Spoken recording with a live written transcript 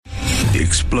The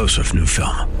explosive new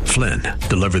film, Flynn,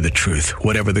 deliver the truth,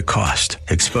 whatever the cost,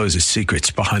 exposes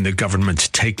secrets behind the government's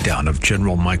takedown of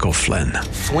General Michael Flynn.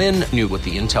 Flynn knew what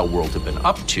the intel world had been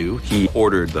up to. He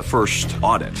ordered the first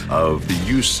audit of the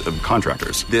use of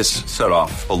contractors. This set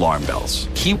off alarm bells.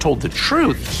 He told the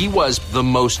truth. He was the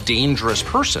most dangerous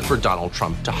person for Donald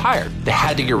Trump to hire. They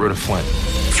had to get rid of Flynn.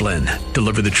 Flynn,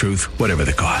 deliver the truth, whatever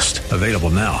the cost. Available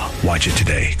now. Watch it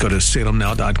today. Go to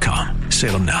salemnow.com.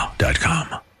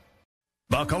 salemnow.com.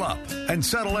 Buckle up and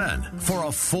settle in for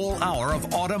a full hour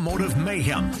of automotive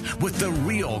mayhem with the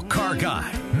real car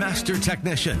guy, master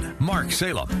technician, Mark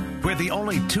Salem, where the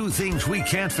only two things we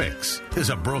can't fix is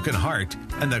a broken heart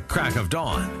and the crack of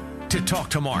dawn. To talk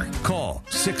to Mark, call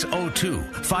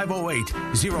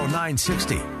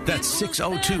 602-508-0960. That's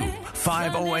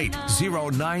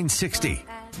 602-508-0960.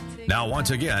 Now,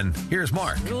 once again, here's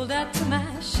Mark. Rolled out to my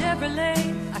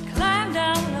Chevrolet. I climbed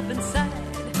down up inside.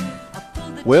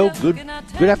 Well, good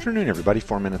afternoon, everybody.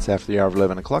 4 minutes after the hour of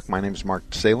 11 o'clock. My name is Mark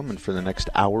Salem, and for the next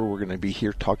hour, we're going to be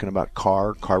here talking about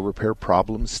car repair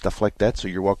problems, stuff like that, so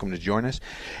you're welcome to join us.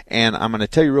 And I'm going to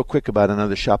tell you real quick about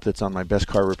another shop that's on my best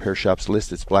car repair shops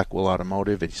list. It's Blackwell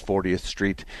Automotive. It's 40th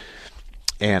Street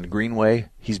and Greenway.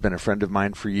 He's been a friend of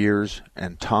mine for years,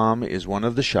 and Tom is one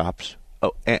of the shops.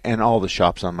 Oh, and all the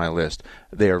shops on my list.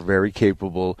 They are very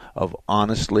capable of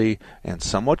honestly and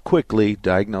somewhat quickly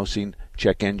diagnosing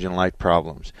check engine light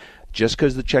problems. Just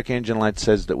because the check engine light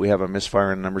says that we have a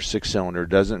misfire in number 6 cylinder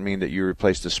doesn't mean that you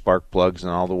replace the spark plugs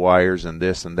and all the wires and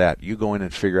this and that. You go in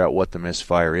and figure out what the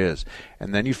misfire is.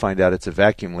 And then you find out it's a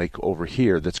vacuum leak over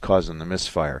here that's causing the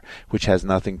misfire, which has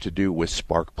nothing to do with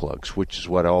spark plugs, which is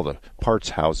what all the parts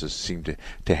houses seem to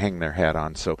hang their hat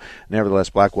on. So nevertheless,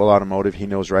 Blackwell Automotive, he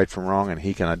knows right from wrong, and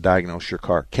he can diagnose your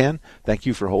car. Ken, thank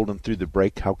you for holding through the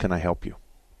break. How can I help you?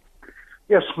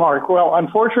 Yes, Mark. Well,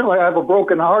 unfortunately, I have a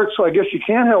broken heart, so I guess you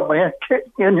can't help me.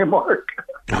 Can you, Mark?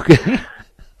 Okay.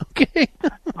 Okay.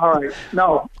 All right.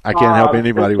 No. I can't help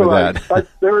anybody with that. But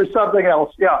there is something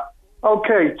else. Yeah.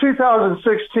 Okay.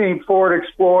 2016 Ford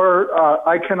Explorer.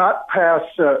 I cannot pass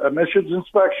emissions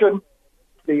inspection.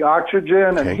 The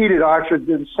oxygen and heated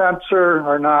oxygen sensor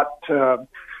are not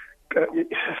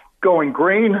going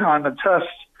green on the test.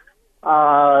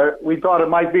 We thought it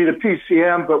might be the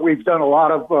PCM, but we've done a lot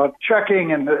of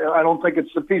checking, and I don't think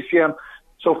it's the PCM.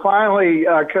 So finally,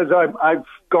 because I've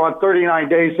gone 39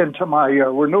 days into my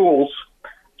renewals,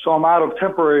 so I'm out of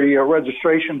temporary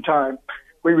registration time,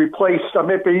 we replaced, I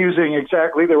might be using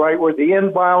exactly the right word, the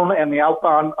inbound and the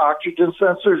outbound oxygen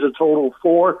sensors, a total of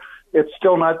 4. It's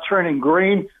still not turning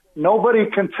green. Nobody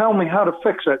can tell me how to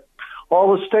fix it.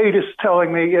 All the state is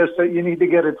telling me is that you need to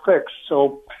get it fixed.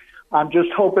 So I'm just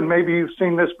hoping maybe you've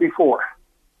seen this before.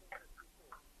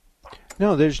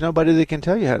 No, there's nobody that can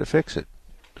tell you how to fix it.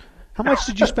 How much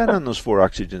did you spend on those 4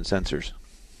 oxygen sensors?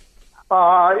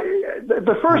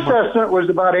 The first estimate was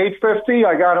about $850.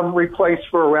 I got them replaced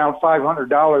for around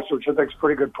 $500, which I think is a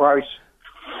pretty good price.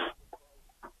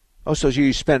 Oh, so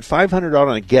you spent $500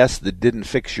 on a guess that didn't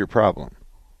fix your problem?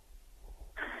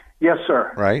 Yes,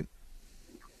 sir. Right?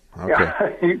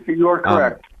 Okay. Yeah, you are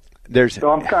correct. So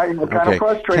I'm kind of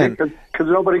frustrated because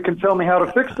nobody can tell me how to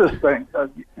fix this thing.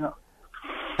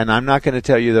 And I'm not going to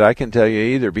tell you that I can tell you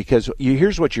either, because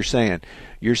here's what you're saying.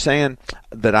 You're saying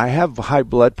that I have high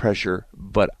blood pressure,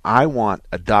 but I want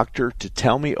a doctor to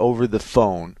tell me over the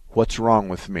phone what's wrong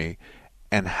with me.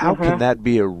 And how can that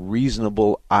be a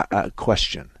reasonable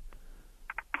question?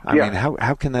 I mean,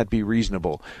 how can that be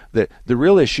reasonable? The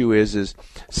real issue is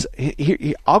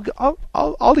here,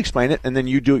 I'll explain it, and then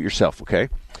you do it yourself, okay?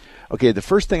 Okay, the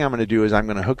first thing I'm going to do is I'm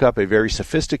going to hook up a very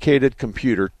sophisticated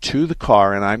computer to the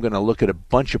car, and I'm going to look at a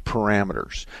bunch of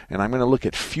parameters. And I'm going to look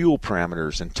at fuel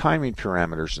parameters and timing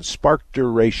parameters and spark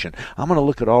duration. I'm going to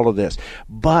look at all of this.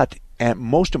 But and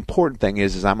most important thing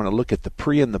is I'm going to look at the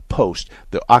pre and the post,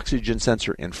 the oxygen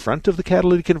sensor in front of the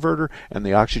catalytic converter and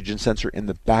the oxygen sensor in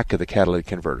the back of the catalytic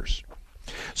converters.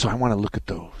 So I want to look at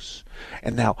those.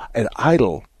 And now at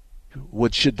idle,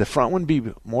 should the front one be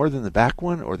more than the back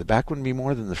one, or the back one be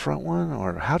more than the front one,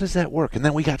 or how does that work? And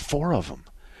then we got 4 of them.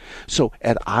 So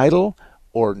at idle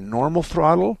or normal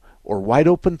throttle or wide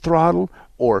open throttle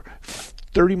or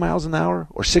 30 miles an hour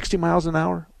or 60 miles an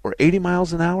hour or 80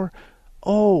 miles an hour,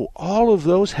 all of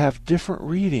those have different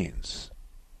readings.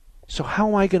 So how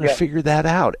am I going to figure that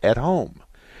out at home?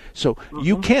 So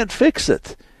you can't fix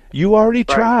it. You already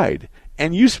tried.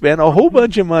 And you spent a whole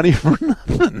bunch of money for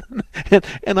nothing.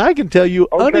 And I can tell you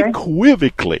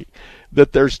unequivocally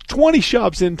that there's 20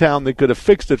 shops in town that could have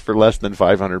fixed it for less than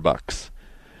 $500.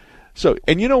 So,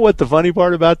 and you know what the funny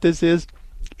part about this is?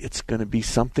 It's going to be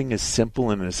something as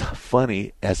simple and as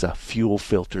funny as a fuel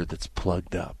filter that's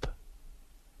plugged up.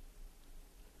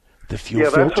 The fuel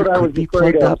that's filter what I was could be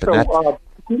afraid plugged of. up.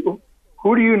 And So,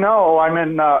 who do you know? I'm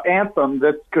in Anthem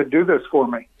that could do this for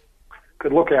me.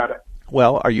 Could look at it.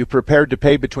 well, are you prepared to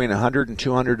pay between $100 and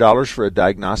 $200 for a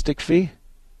diagnostic fee?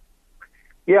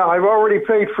 Yeah, I've already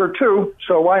paid for 2,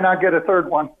 so why not get a third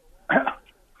one?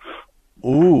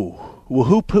 Ooh.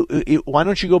 Well, why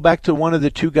don't you go back to one of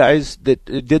the 2 guys that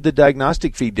did the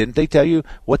diagnostic fee? Didn't they tell you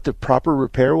what the proper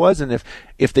repair was? And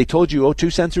if they told you O2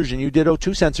 sensors and you did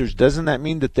O2 sensors, doesn't that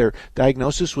mean that their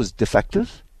diagnosis was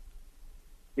defective?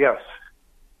 Yes.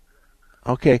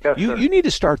 Okay. Yes, you sir. need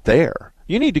to start there.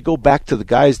 You need to go back to the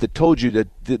guys that told you that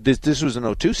this was an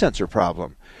O2 sensor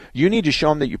problem. You need to show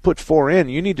them that you put 4 in.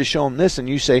 You need to show them this, and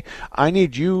you say, I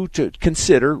need you to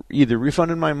consider either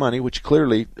refunding my money, which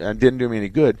clearly didn't do me any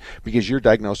good because your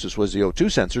diagnosis was the O2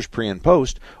 sensors pre and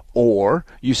post, or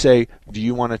you say, do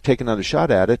you want to take another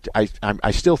shot at it?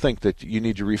 I still think that you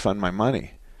need to refund my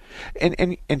money.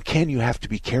 And Ken, you have to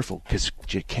be careful because,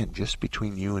 Ken, just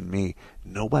between you and me,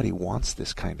 nobody wants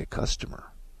this kind of customer.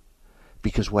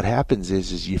 Because what happens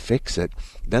is you fix it,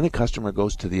 then the customer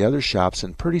goes to the other shops,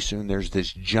 and pretty soon there's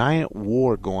this giant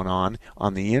war going on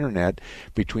the internet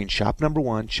between shop number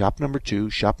 1, shop number 2,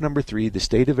 shop number 3, the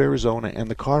state of Arizona, and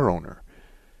the car owner.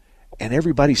 And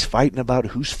everybody's fighting about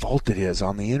whose fault it is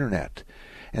on the internet.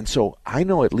 And so I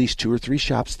know at least 2 or 3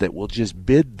 shops that will just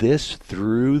bid this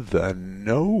through the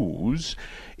nose.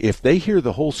 If they hear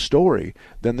the whole story,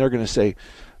 then they're going to say,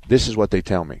 this is what they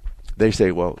tell me. They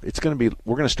say, well,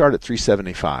 we're going to start at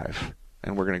 $375,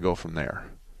 and we're going to go from there.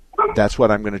 That's what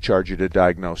I'm going to charge you to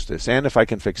diagnose this. And if I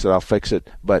can fix it, I'll fix it,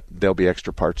 but there'll be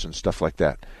extra parts and stuff like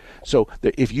that. So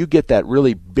if you get that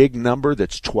really big number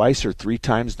that's 2 or 3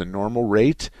 times the normal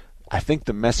rate, I think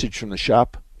the message from the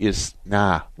shop is,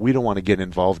 nah, we don't want to get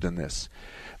involved in this.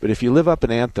 But if you live up in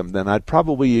Anthem, then I'd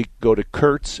probably go to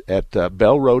Kurt's at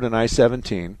Bell Road and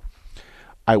I-17.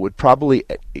 I would probably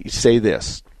say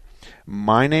this.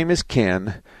 My name is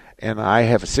Ken, and I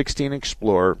have a 16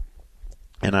 Explorer,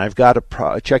 and I've got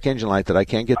a check engine light that I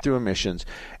can't get through emissions,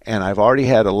 and I've already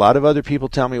had a lot of other people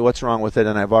tell me what's wrong with it,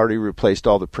 and I've already replaced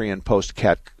all the pre- and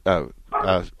post-CAT O2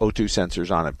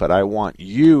 sensors on it. But I want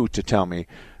you to tell me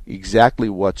exactly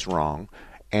what's wrong,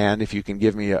 and if you can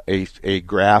give me a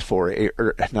graph or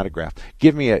not a graph,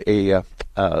 give me a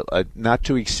not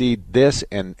to exceed this,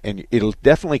 and it'll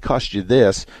definitely cost you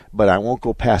this, but I won't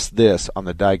go past this on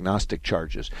the diagnostic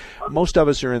charges. Most of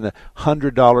us are in the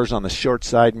 $100 on the short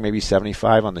side, maybe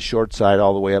 $75 on the short side,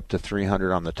 all the way up to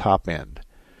 $300 on the top end.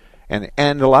 And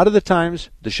a lot of the times,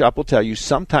 the shop will tell you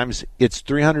sometimes it's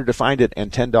 $300 to find it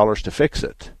and $10 to fix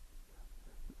it.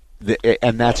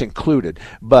 And that's included.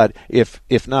 But if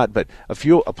not, but a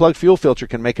plug fuel filter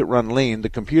can make it run lean. The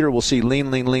computer will see lean.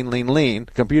 The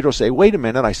computer will say, wait a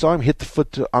minute, I saw him hit the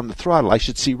foot on the throttle. I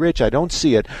should see rich. I don't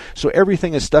see it. So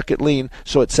everything is stuck at lean,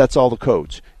 so it sets all the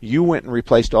codes. You went and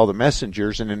replaced all the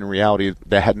messengers, and in reality,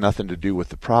 that had nothing to do with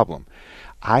the problem.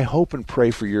 I hope and pray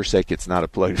for your sake it's not a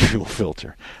plug fuel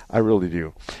filter. I really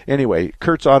do. Anyway,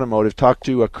 Kurt's Automotive. Talk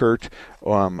to Kurt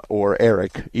or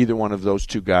Eric, either one of those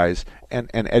 2 guys,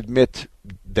 and admit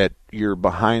that you're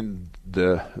behind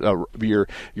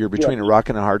you're between a rock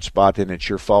and a hard spot, and it's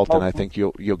your fault. And I think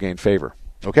you'll gain favor.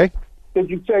 Okay. Did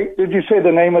you say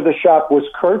the name of the shop was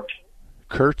Kurt?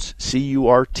 Kurt's,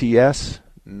 Curts,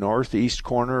 northeast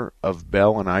corner of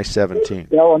Bell and I-17.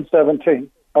 Bell and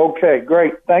 17. Okay,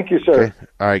 great. Thank you, sir. Okay.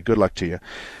 All right, good luck to you.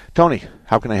 Tony,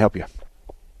 how can I help you?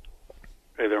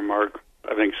 Hey there, Mark.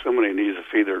 I think somebody needs to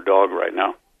feed their dog right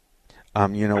now.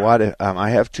 You know what? I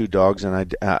have 2 dogs,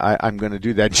 and I'm going to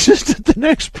do that just at the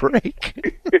next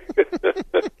break.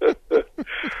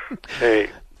 Hey,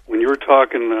 when you were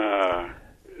talking to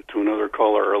another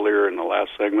caller earlier in the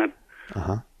last segment,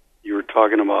 you were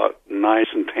talking about nice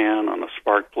and tan on the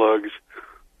spark plugs.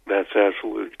 That's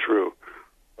absolutely true.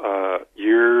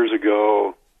 Years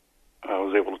ago, I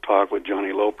was able to talk with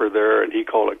Johnny Loper there, and he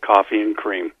called it coffee and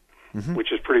cream,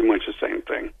 which is pretty much the same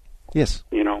thing. Yes.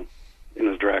 You know, in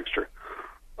his dragster.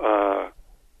 I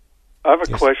have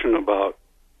a question about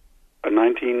a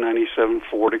 1997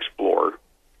 Ford Explorer.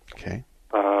 Okay.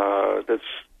 That's,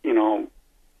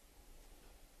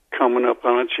 coming up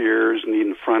on its years,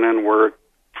 needing front-end work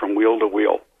from wheel to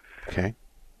wheel. Okay.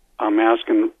 I'm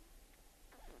asking,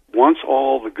 once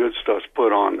all the good stuff's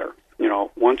put on there,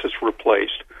 once it's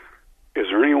replaced, is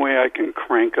there any way I can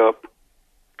crank up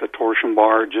the torsion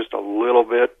bar just a little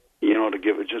bit, to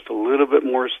give it just a little bit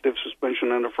more stiff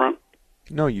suspension in the front?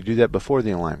 No, you do that before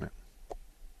the alignment.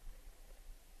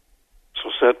 So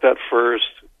set that first,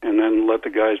 and then let the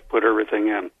guys put everything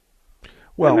in,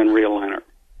 well, and then realign it.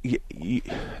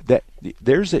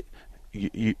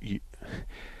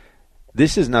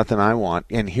 this is nothing I want,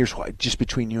 and here's why, just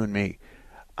between you and me.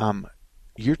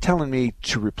 You're telling me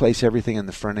to replace everything in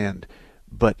the front end,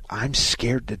 but I'm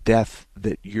scared to death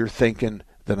that you're thinking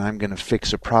that I'm going to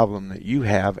fix a problem that you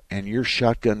have, and your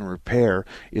shotgun repair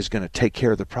is going to take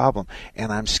care of the problem.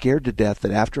 And I'm scared to death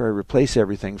that after I replace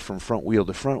everything from front wheel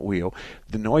to front wheel,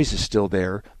 the noise is still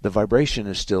there, the vibration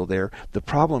is still there, the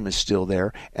problem is still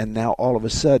there, and now all of a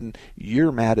sudden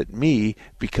you're mad at me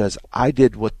because I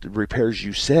did what the repairs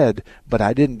you said, but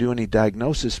I didn't do any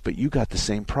diagnosis, but you got the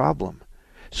same problem.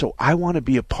 So I want to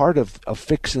be a part of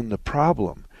fixing the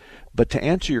problem. But to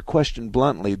answer your question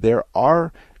bluntly, there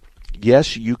are,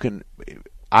 yes, you can.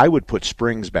 I would put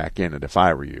springs back in it if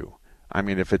I were you. I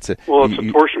mean, if it's a it's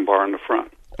a torsion bar in the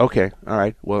front. Okay, all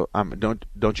right. Well, don't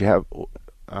you have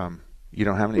you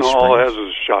don't have any? No, springs? all it has is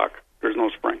a shock. There's no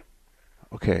spring.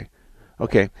 Okay.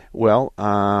 Well,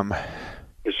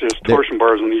 it's just torsion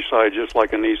bars on each side, just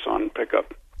like a Nissan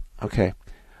pickup. Okay.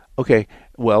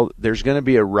 Well, there's going to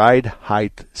be a ride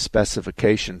height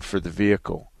specification for the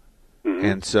vehicle. Mm-hmm.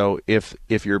 And so if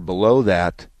you're below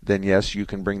that, then yes, you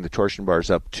can bring the torsion bars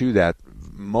up to that.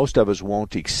 Most of us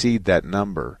won't exceed that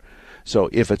number. So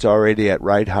if it's already at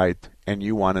ride height and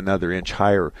you want another inch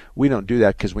higher, we don't do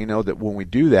that because we know that when we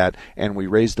do that and we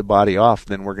raise the body off,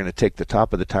 then we're going to take the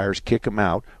top of the tires, kick them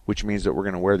out, which means that we're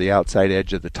going to wear the outside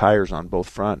edge of the tires on both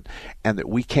front, and that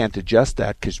we can't adjust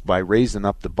that because by raising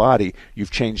up the body,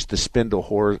 you've changed the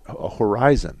spindle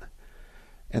horizon.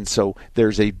 And so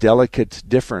there's a delicate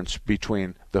difference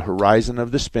between the horizon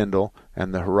of the spindle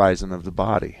and the horizon of the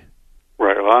body.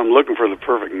 Right. Well, I'm looking for the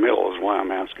perfect mill is why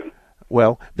I'm asking.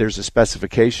 Well, there's a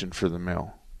specification for the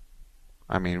mill.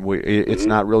 I mean, it's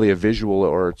not really a visual,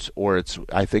 or it's.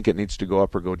 I think it needs to go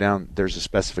up or go down. There's a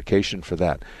specification for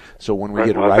that. So when we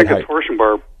get a ride height, I think a torsion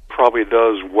bar probably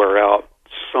does wear out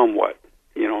somewhat.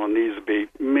 You know, it needs to be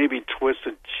maybe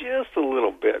twisted just a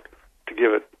little bit to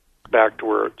give it back to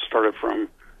where it started from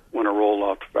when it rolled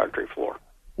off the factory floor.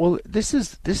 Well, this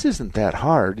isn't that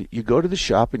hard. You go to the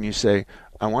shop and you say,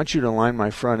 I want you to line my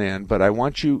front end, but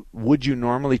would you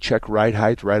normally check ride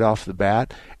height right off the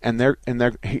bat? And they're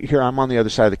here, I'm on the other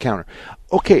side of the counter.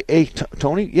 Okay, hey,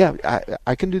 Tony, yeah,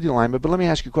 I can do the alignment, but let me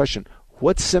ask you a question.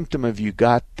 What symptom have you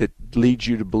got that leads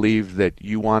you to believe that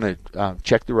you want to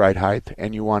check the ride height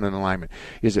and you want an alignment?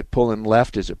 Is it pulling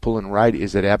left? Is it pulling right?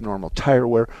 Is it abnormal tire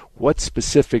wear? What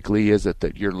specifically is it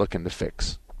that you're looking to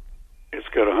fix? It's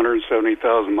got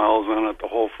 170,000 miles on it. The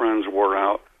whole front's wore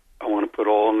out. I want to put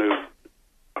all new,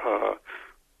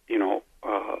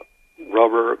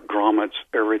 rubber grommets,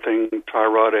 everything, tie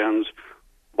rod ends,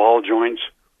 ball joints,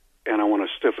 and I want to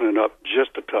stiffen it up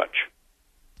just a touch.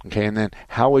 Okay, and then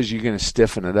how is you going to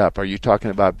stiffen it up? Are you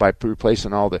talking about by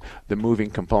replacing all the moving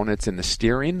components in the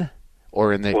steering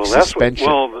or in the suspension?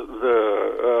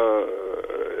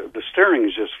 The steering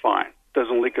is just fine.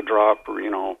 Doesn't leak a drop, or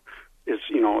it's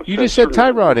you just said tie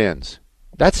rod ends.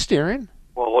 That's steering.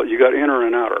 Well, you got inner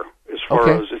and outer. As far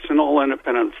as it's an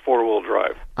all-independent four-wheel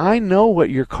drive. I know what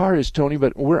your car is, Tony,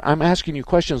 but I'm asking you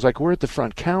questions like we're at the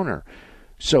front counter.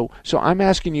 So I'm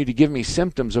asking you to give me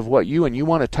symptoms of what you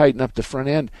want to tighten up the front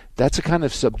end. That's a kind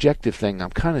of subjective thing.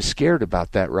 I'm kind of scared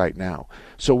about that right now.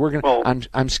 So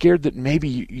I'm scared that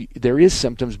maybe there is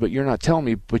symptoms, but you're not telling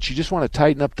me. But you just want to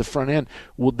tighten up the front end.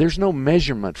 Well, there's no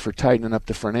measurement for tightening up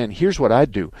the front end. Here's what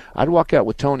I'd do. I'd walk out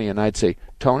with Tony and I'd say,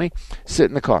 Tony, sit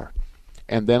in the car.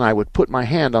 And then I would put my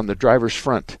hand on the driver's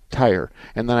front tire.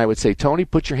 And then I would say, Tony,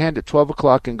 put your hand at 12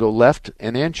 o'clock and go left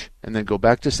an inch, and then go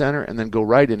back to center, and then go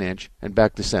right an inch, and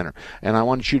back to center. And I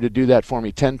want you to do that for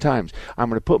me 10 times. I'm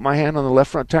going to put my hand on the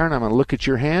left front tire, and I'm going to look at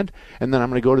your hand, and then I'm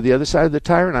going to go to the other side of the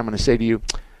tire, and I'm going to say to you,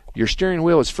 your steering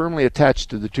wheel is firmly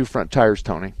attached to the two front tires,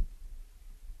 Tony.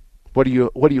 What do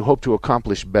you hope to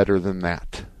accomplish better than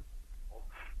that?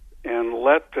 And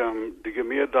let them to give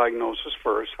me a diagnosis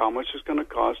first. How much is going to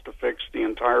cost to fix the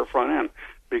entire front end,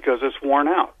 because it's worn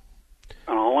out.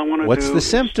 And all I want to do is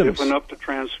stiffen up the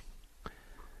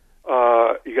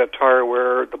you got tire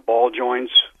wear. The ball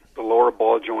joints, the lower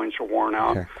ball joints are worn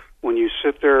out. Okay. When you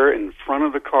sit there in front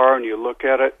of the car and you look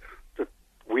at it, the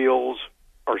wheels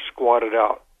are squatted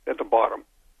out at the bottom.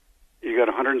 You got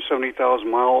 170,000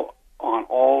 mile on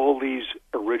all these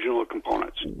original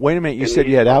components. Wait a minute, you said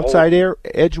you had outside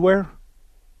edge wear?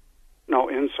 No,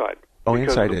 inside. Oh, because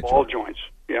inside the edge ball wear. joints.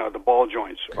 Yeah, the ball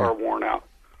joints are worn out.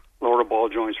 Lower ball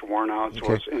joints are worn out,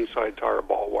 so it's inside tire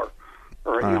ball wear.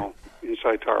 Or,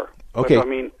 inside tire. Okay. But, I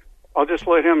mean, I'll just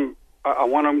let him, I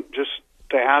want him just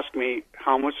to ask me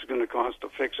how much it's going to cost to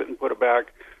fix it and put it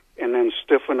back, and then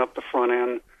stiffen up the front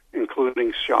end,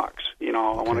 including shocks.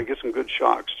 I want to get some good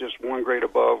shocks, just one grade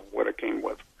above what it came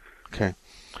with. Okay.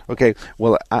 Okay,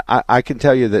 well, I can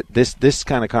tell you that this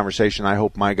kind of conversation I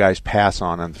hope my guys pass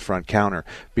on the front counter,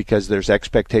 because there's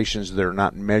expectations that are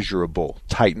not measurable.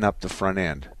 Tighten up the front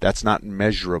end. That's not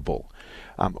measurable.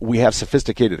 We have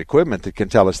sophisticated equipment that can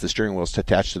tell us the steering wheel is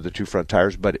attached to the two front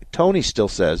tires, but Tony still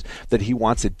says that he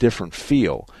wants a different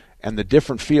feel. And the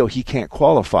different feel he can't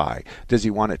qualify. Does he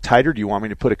want it tighter? Do you want me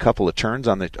to put a couple of turns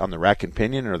on the rack and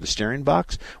pinion or the steering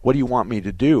box? What do you want me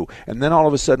to do? And then all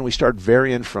of a sudden we start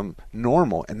varying from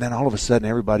normal, and then all of a sudden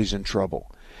everybody's in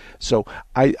trouble. So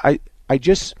I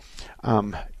just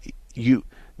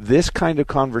this kind of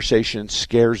conversation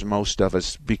scares most of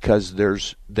us, because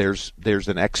there's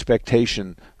an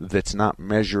expectation that's not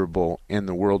measurable in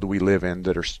the world we live in,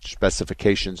 that are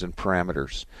specifications and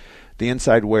parameters. The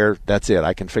inside wear, that's it.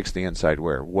 I can fix the inside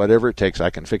wear. Whatever it takes, I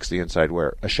can fix the inside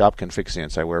wear. A shop can fix the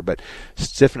inside wear, but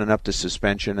stiffening up the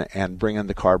suspension and bringing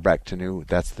the car back to new,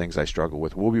 that's the things I struggle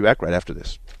with. We'll be back right after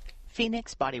this.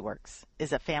 Phoenix Body Works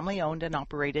is a family-owned and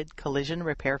operated collision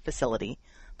repair facility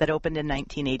that opened in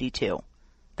 1982.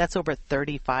 That's over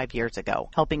 35 years ago,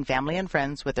 helping family and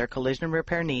friends with their collision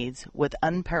repair needs with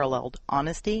unparalleled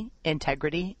honesty,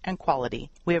 integrity, and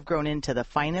quality. We have grown into the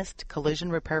finest collision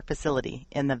repair facility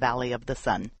in the Valley of the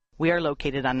Sun. We are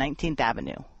located on 19th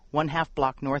Avenue, 1/2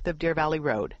 block north of Deer Valley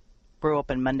Road. We're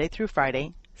open Monday through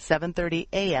Friday, 7:30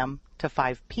 a.m. to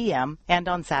 5 p.m., and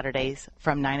on Saturdays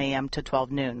from 9 a.m. to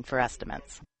 12 noon for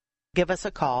estimates. Give us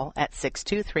a call at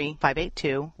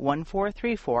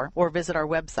 623-582-1434 or visit our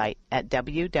website at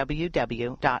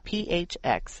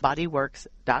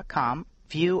www.phxbodyworks.com,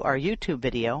 view our YouTube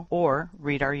video, or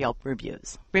read our Yelp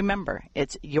reviews. Remember,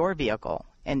 it's your vehicle,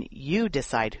 and you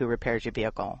decide who repairs your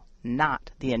vehicle,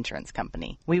 not the insurance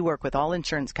company. We work with all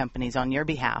insurance companies on your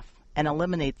behalf and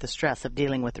eliminate the stress of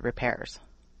dealing with the repairs.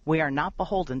 We are not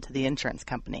beholden to the insurance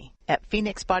company. At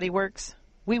Phoenix Body Works,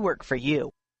 we work for you.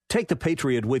 Take the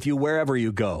Patriot with you wherever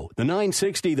you go. The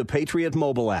 960 The Patriot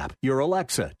mobile app, your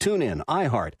Alexa, TuneIn,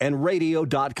 iHeart, and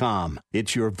radio.com.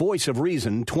 It's your voice of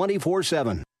reason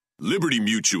 24/7. Liberty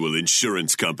Mutual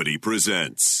Insurance Company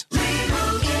presents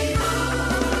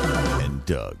and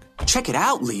Doug. Check it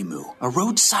out, Limu, a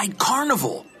roadside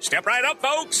carnival. Step right up,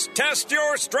 folks. Test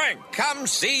your strength. Come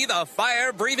see the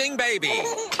fire-breathing baby.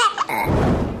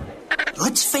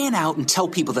 Let's fan out and tell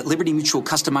people that Liberty Mutual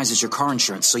customizes your car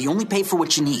insurance so you only pay for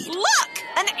what you need. Look!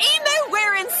 An emu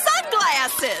wearing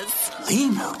sunglasses!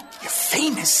 Limu, you're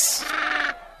famous.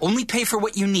 Only pay for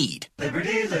what you need.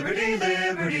 Liberty, liberty,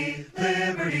 liberty,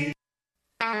 liberty.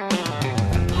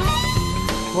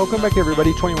 Welcome back,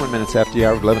 everybody. 21 minutes after the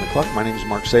hour of 11 o'clock. My name is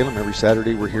Mark Salem. Every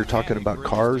Saturday we're here talking about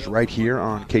cars right here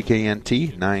on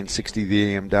KKNT, 960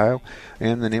 the AM dial.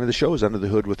 And the name of the show is Under the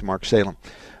Hood with Mark Salem.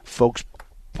 Folks,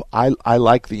 I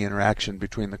like the interaction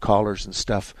between the callers and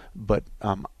stuff, but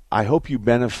I hope you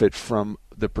benefit from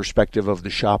the perspective of the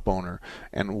shop owner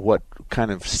and what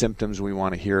kind of symptoms we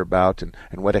want to hear about and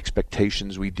what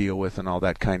expectations we deal with and all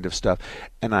that kind of stuff.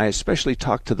 And I especially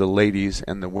talk to the ladies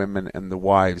and the women and the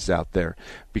wives out there,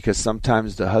 because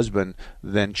sometimes the husband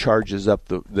then charges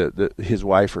up his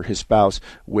wife or his spouse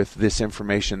with this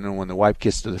information, and when the wife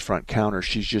gets to the front counter,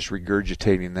 she's just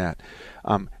regurgitating that.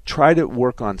 Try to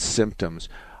work on symptoms.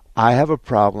 I have a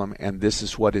problem, and this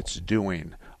is what it's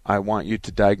doing. I want you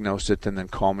to diagnose it and then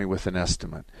call me with an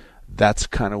estimate. That's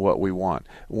kind of what we want.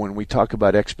 When we talk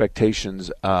about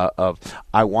expectations of,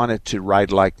 I want it to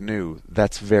ride like new,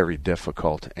 that's very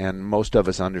difficult. And most of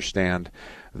us understand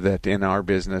that in our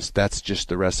business, that's just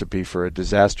the recipe for a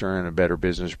disaster and a Better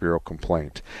Business Bureau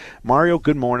complaint. Mario,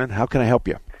 good morning. How can I help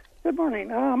you? Good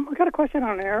morning. I got a question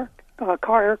on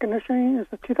car air conditioning.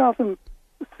 It's a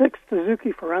 2006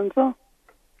 Suzuki Forenza.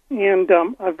 And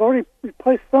I've already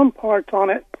replaced some parts on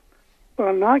it, but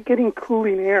I'm not getting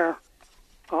cooling air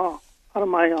out of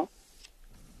my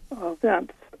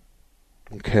vents.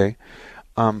 Okay.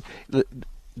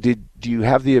 Do you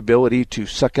have the ability to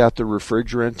suck out the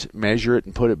refrigerant, measure it,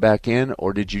 and put it back in,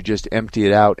 or did you just empty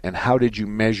it out? And how did you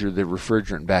measure the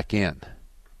refrigerant back in?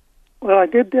 Well, I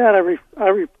did that. I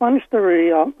replenished the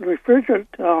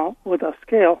refrigerant with a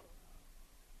scale,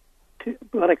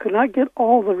 but I could not get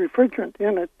all the refrigerant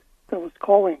in it that was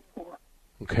calling for.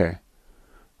 Okay.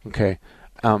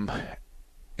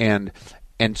 And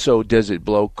so does it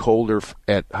blow colder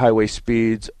at highway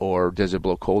speeds, or does it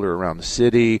blow colder around the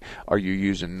city? Are you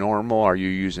using normal? Are you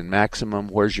using maximum?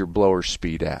 Where's your blower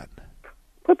speed at?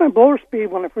 Put my blower speed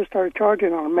when I first started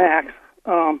charging on a max.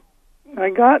 I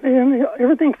got in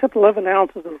everything except 11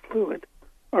 ounces of fluid,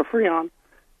 or Freon.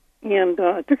 And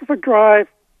I took it for a drive,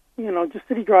 just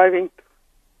city driving.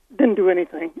 Didn't do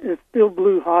anything. It still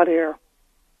blew hot air.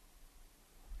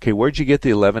 Okay, where'd you get the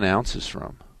 11 ounces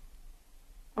from?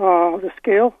 the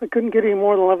scale. I couldn't get any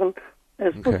more than 11.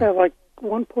 It's supposed to have like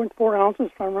 1.4 ounces,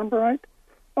 if I remember right.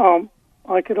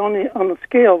 I could on the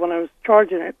scale when I was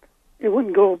charging it, it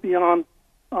wouldn't go beyond.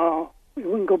 It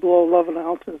wouldn't go below 11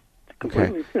 ounces to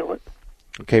completely fill it.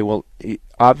 Okay, well,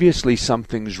 obviously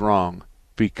something's wrong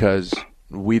because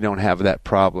we don't have that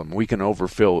problem. We can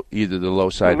overfill either the low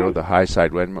side or the high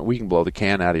side. We can blow the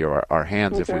can out of our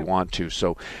hands if we want to.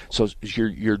 So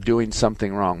you're doing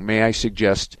something wrong. May I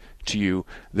suggest to you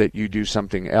that you do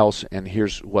something else? And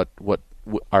here's what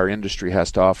our industry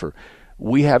has to offer.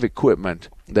 We have equipment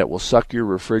that will suck your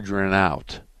refrigerant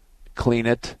out, clean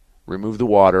it, remove the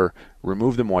water,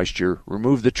 remove the moisture,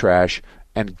 remove the trash,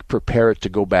 and prepare it to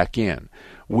go back in.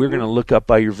 We're going to look up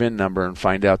by your VIN number and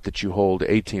find out that you hold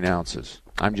 18 ounces.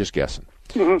 I'm just guessing.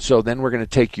 So then we're going to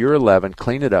take your 11,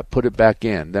 clean it up, put it back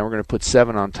in. Then we're going to put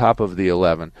 7 on top of the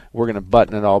 11. We're going to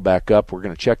button it all back up. We're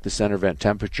going to check the center vent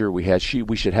temperature. We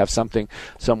should have something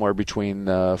somewhere between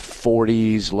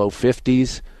 40s, low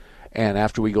 50s. And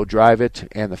after we go drive it,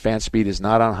 and the fan speed is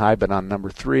not on high but on number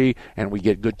 3, and we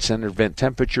get good center vent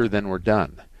temperature, then we're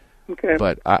done. Okay.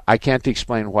 But I can't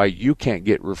explain why you can't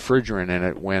get refrigerant in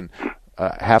it when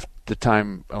half the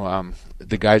time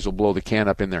the guys will blow the can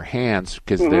up in their hands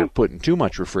because they're putting too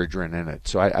much refrigerant in it.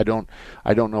 So I don't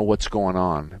know what's going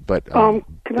on. But can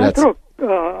I throw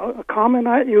a comment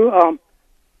at you?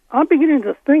 I'm beginning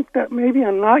to think that maybe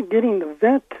I'm not getting the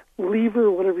vent lever,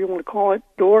 whatever you want to call it,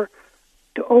 door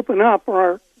to open up,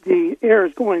 or the air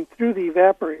is going through the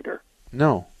evaporator.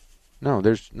 No.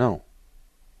 The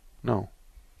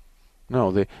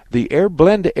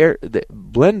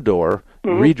blend door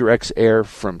redirects air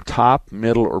from top,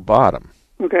 middle, or bottom.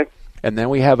 Okay. And then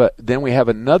we have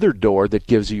another door that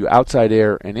gives you outside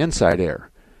air and inside air.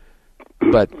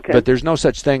 But there's no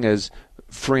such thing as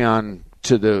Freon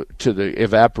to the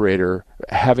evaporator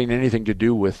having anything to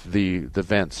do with the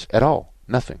vents at all.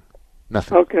 Nothing.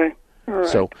 Okay. All right.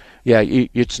 So yeah,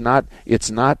 it's not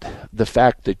the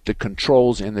fact that the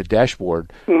controls in the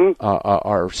dashboard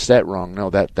are set wrong. No,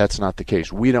 that's not the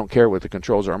case. We don't care what the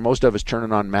controls are. Most of us turn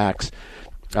it on max,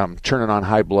 turn it on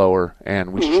high blower,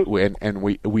 and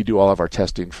we do all of our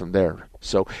testing from there.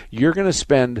 So you're going to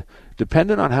spend,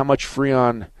 depending on how much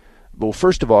Freon. Well,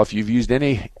 first of all, if you've used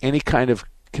any kind of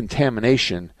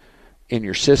contamination in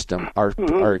your system, our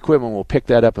equipment will pick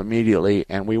that up immediately,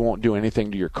 and we won't do anything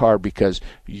to your car because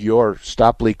your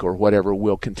stop leak or whatever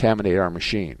will contaminate our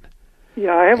machine.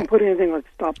 Yeah, I haven't put anything like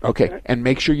stop leak. Okay, and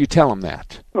make sure you tell them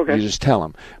that. Okay. You just tell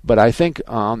them. But I think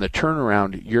on the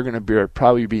turnaround, you're going to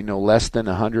probably be no less than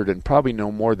 100 and probably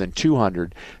no more than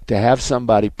 200 to have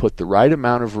somebody put the right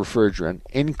amount of refrigerant,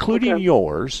 including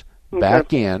yours,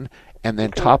 back in, and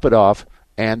then top it off.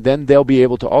 And then they'll be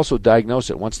able to also diagnose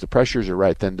it once the pressures are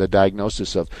right. Then the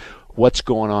diagnosis of what's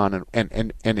going on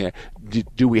and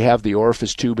do we have the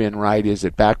orifice tube in right? Is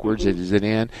it backwards? Is it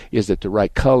in? Is it the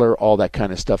right color? All that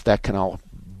kind of stuff. That can all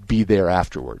be there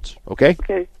afterwards. Okay.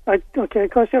 Okay.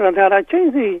 Question on that. I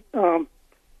changed the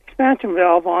expansion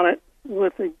valve on it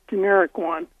with a generic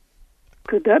one.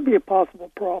 Could that be a possible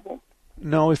problem?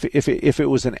 No. If it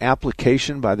was an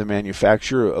application by the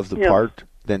manufacturer of the part,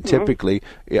 then typically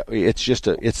it's just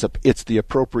it's the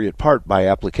appropriate part by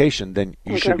application. Then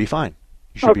you should be fine.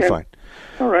 You should be fine.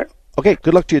 All right. Okay.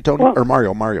 Good luck to you, Tony or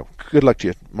Mario. Good luck to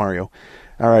you, Mario.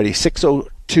 All righty.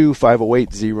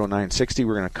 602-508-0960.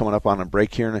 We're going to coming up on a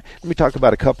break here. And let me talk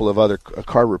about a couple of other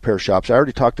car repair shops. I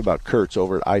already talked about Kurtz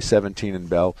over at I-17 in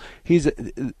Bell.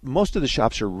 Most of the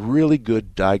shops are really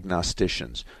good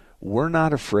diagnosticians. We're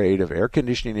not afraid of air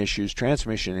conditioning issues,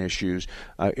 transmission issues.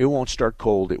 It won't start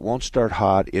cold. It won't start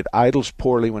hot. It idles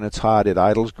poorly when it's hot. It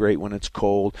idles great when it's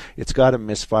cold. It's got a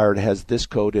misfire. It has this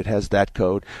code. It has that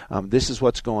code. This is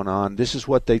what's going on. This is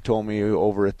what they told me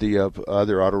over at the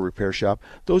other auto repair shop.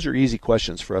 Those are easy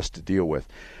questions for us to deal with.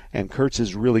 And Kurtz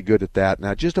is really good at that.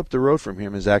 Now, just up the road from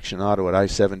him is Action Auto at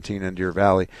I-17 in Deer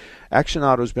Valley. Action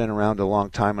Auto's been around a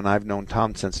long time, and I've known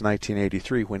Tom since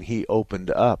 1983 when he opened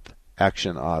up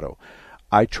Action Auto.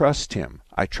 I trust him.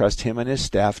 I trust him and his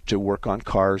staff to work on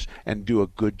cars and do a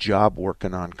good job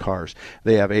working on cars.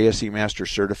 They have ASE Master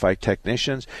certified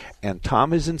technicians, and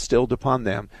Tom has instilled upon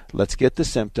them, let's get the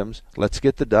symptoms, let's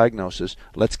get the diagnosis,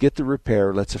 let's get the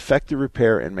repair, let's effect the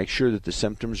repair and make sure that the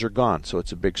symptoms are gone. So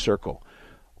it's a big circle.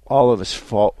 All of us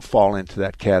fall into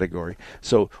that category.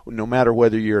 So no matter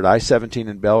whether you're at I-17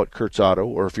 in Bell at Kurtz Auto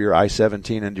or if you're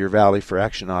I-17 in Deer Valley for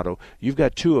Action Auto, you've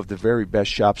got two of the very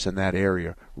best shops in that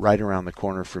area right around the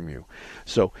corner from you.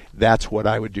 So that's what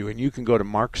I would do. And you can go to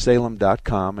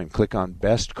marksalem.com and click on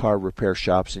Best Car Repair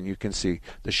Shops, and you can see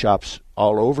the shops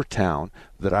all over town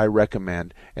that I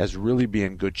recommend as really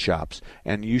being good shops.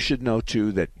 And you should know,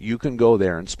 too, that you can go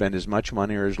there and spend as much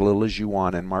money or as little as you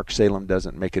want, and Mark Salem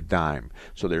doesn't make a dime.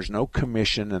 So there's no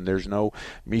commission, and there's no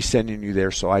me sending you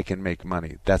there so I can make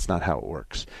money. That's not how it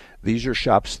works. These are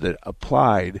shops that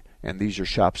applied, and these are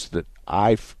shops that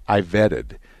I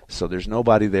vetted. So there's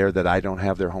nobody there that I don't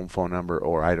have their home phone number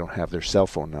or I don't have their cell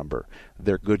phone number.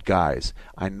 They're good guys.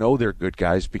 I know they're good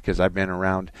guys because I've been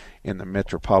around in the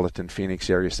metropolitan Phoenix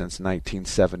area since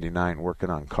 1979 working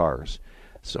on cars.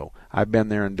 So I've been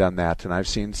there and done that, and I've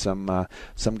seen some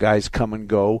guys come and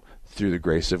go through the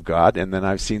grace of God, and then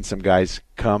I've seen some guys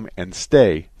come and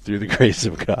stay through the grace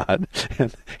of God,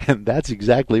 and that's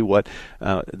exactly what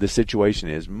the situation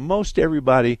is. Most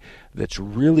everybody that's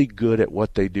really good at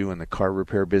what they do in the car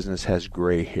repair business has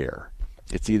gray hair.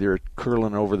 It's either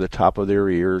curling over the top of their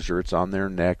ears or it's on their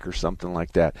neck or something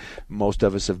like that. Most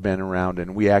of us have been around,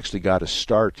 and we actually got a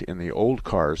start in the old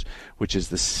cars, which is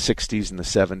the 60s and the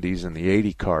 70s and the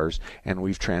 80 cars, and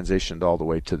we've transitioned all the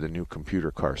way to the new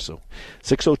computer cars. So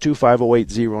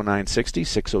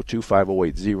 602-508-0960,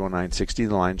 602-508-0960.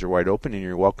 The lines are wide open, and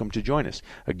you're welcome to join us.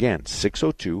 Again,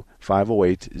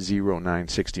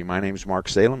 602-508-0960. My name's Mark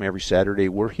Salem. Every Saturday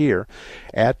we're here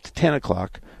at 10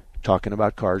 o'clock talking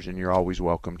about cars, and you're always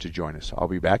welcome to join us. I'll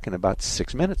be back in about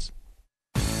 6 minutes.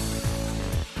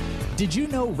 Did you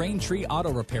know Raintree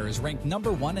Auto Repair is ranked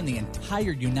 #1 in the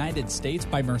entire United States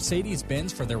by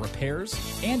Mercedes-Benz for their repairs?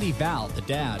 Andy Val, the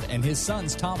dad, and his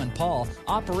sons Tom and Paul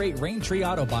operate Raintree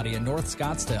Auto Body in North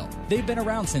Scottsdale. They've been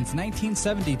around since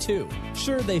 1972.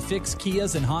 Sure, they fix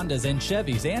Kias and Hondas and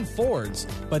Chevys and Fords,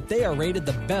 but they are rated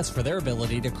the best for their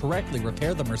ability to correctly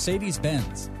repair the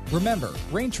Mercedes-Benz. Remember,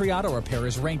 Raintree Auto Repair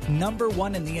is ranked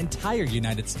 #1 in the entire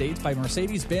United States by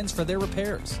Mercedes-Benz for their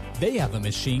repairs. They have a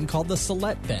machine called the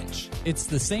Celette Bench. It's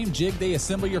the same jig they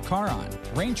assemble your car on.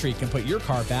 Raintree can put your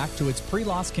car back to its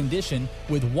pre-loss condition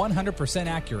with 100%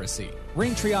 accuracy.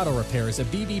 Raintree Auto Repair is a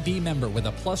BBB member with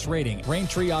a plus rating.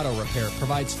 Raintree Auto Repair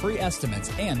provides free estimates,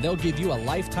 and they'll give you a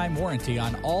lifetime warranty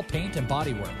on all paint and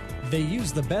bodywork. They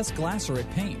use the best Glaceret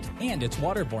paint, and it's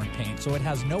waterborne paint, so it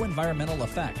has no environmental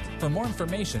effect. For more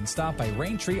information, stop by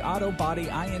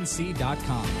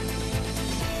RaintreeAutoBodyInc.com.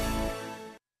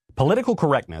 Political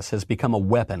correctness has become a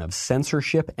weapon of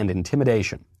censorship and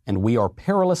intimidation, and we are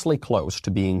perilously close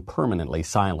to being permanently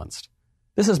silenced.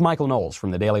 This is Michael Knowles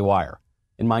from the Daily Wire.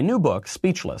 In my new book,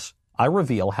 Speechless, I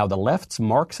reveal how the left's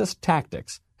Marxist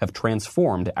tactics have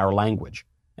transformed our language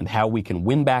and how we can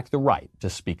win back the right to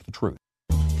speak the truth.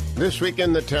 This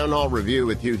weekend, the Town Hall Review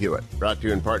with Hugh Hewitt, brought to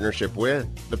you in partnership with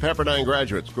the Pepperdine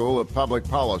Graduate School of Public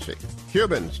Policy.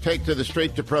 Cubans take to the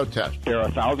street to protest. There are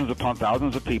thousands upon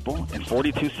thousands of people in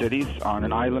 42 cities on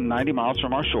an island 90 miles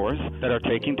from our shores that are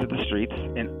taking to the streets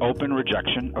in open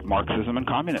rejection of Marxism and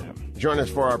communism. Join us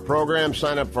for our program.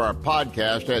 Sign up for our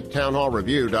podcast at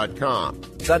townhallreview.com.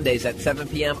 Sundays at 7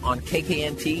 p.m. on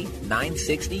KKNT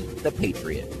 960, The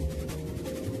Patriot.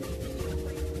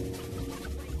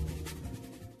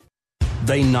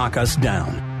 They knock us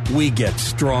down. We get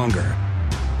stronger.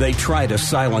 They try to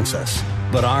silence us,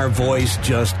 but our voice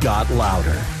just got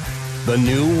louder. The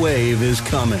new wave is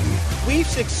coming. We've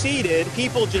succeeded.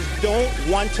 People just don't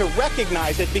want to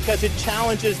recognize it because it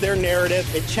challenges their narrative.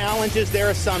 It challenges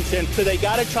their assumption. So they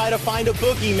got to try to find a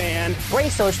boogeyman.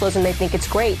 Race socialism, they think it's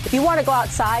great. If you want to go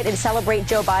outside and celebrate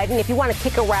Joe Biden, if you want to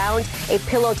kick around a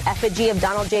pillowed effigy of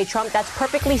Donald J. Trump, that's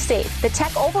perfectly safe. The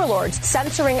tech overlords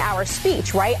censoring our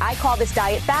speech, right? I call this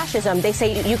diet fascism. They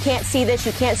say you can't see this,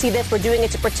 you can't see this. We're doing it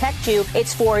to protect you.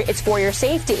 It's for your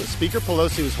safety. Speaker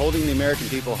Pelosi was holding the American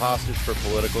people hostage for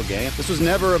political gain. This was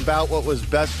never about what was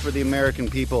best for the American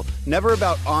people, never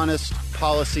about honest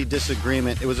policy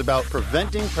disagreement. It was about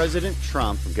preventing President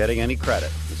Trump from getting any credit.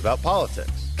 It was about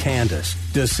politics. Candace,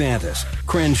 DeSantis,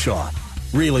 Crenshaw.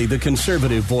 Really, the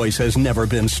conservative voice has never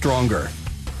been stronger.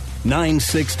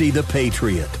 960 The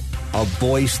Patriot, a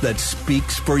voice that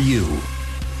speaks for you.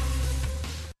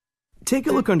 Take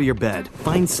a look under your bed.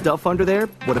 Find stuff under there?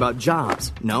 What about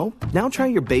jobs? No? Now try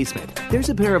your basement. There's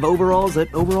a pair of overalls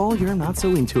that overall you're not so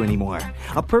into anymore.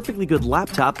 A perfectly good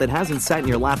laptop that hasn't sat in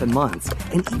your lap in months.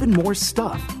 And even more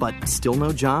stuff, but still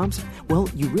no jobs? Well,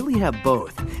 you really have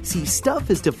both. See, stuff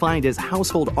is defined as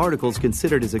household articles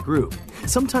considered as a group.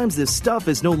 Sometimes this stuff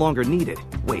is no longer needed.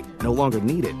 Wait, no longer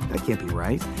needed? That can't be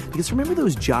right. Because remember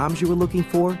those jobs you were looking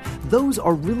for? Those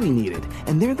are really needed.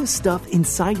 And they're the stuff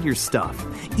inside your stuff.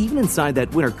 Even inside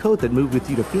that winter coat that moved with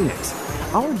you to Phoenix.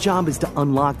 Our job is to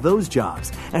unlock those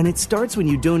jobs, and it starts when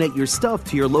you donate your stuff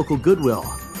to your local Goodwill.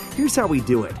 Here's how we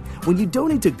do it. When you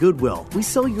donate to Goodwill, we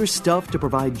sell your stuff to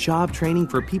provide job training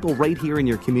for people right here in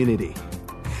your community.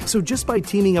 So just by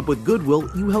teaming up with Goodwill,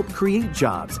 you help create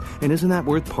jobs. And isn't that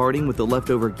worth parting with the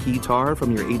leftover keytar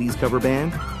from your 80s cover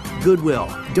band? Goodwill.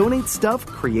 Donate stuff,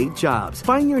 create jobs.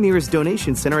 Find your nearest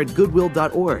donation center at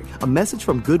goodwill.org. A message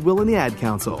from Goodwill and the Ad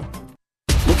Council.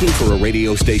 Looking for a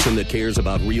radio station that cares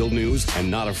about real news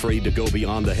and not afraid to go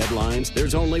beyond the headlines?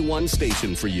 There's only one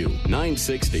station for you,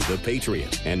 960 The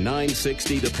Patriot and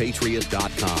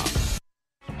 960thepatriot.com.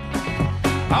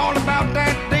 All about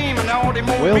that demon, all the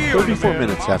more Well, 34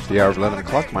 minutes after the hour of 11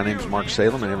 o'clock. My name is Mark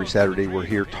Salem, and every Saturday we're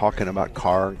here talking about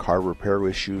car and car repair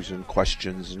issues and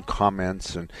questions and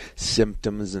comments and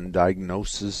symptoms and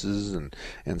diagnoses and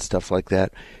stuff like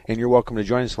that. And you're welcome to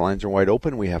join us. The lines are wide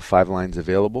open. We have 5 lines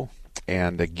available,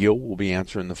 and Gil will be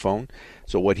answering the phone.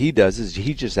 So what he does is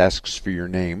he just asks for your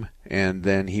name, and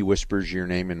then he whispers your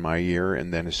name in my ear,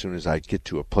 and then as soon as I get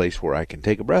to a place where I can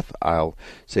take a breath, I'll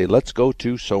say, let's go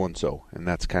to so-and-so, and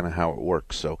that's kind of how it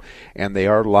works. So, and they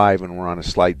are live, and we're on a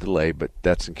slight delay, but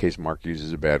that's in case Mark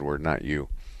uses a bad word, not you.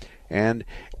 And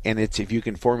it's, if you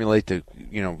can formulate the,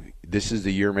 this is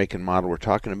the year, make, and model we're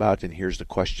talking about, and here's the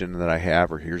question that I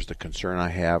have, or here's the concern I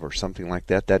have, or something like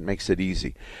that, that makes it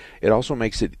easy. It also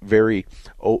makes it very,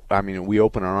 we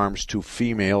open our arms to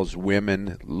females,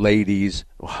 women, ladies,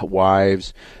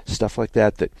 wives, stuff like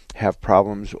that have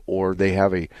problems, or they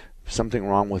have something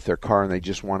wrong with their car and they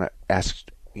just want to ask,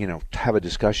 have a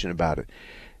discussion about it.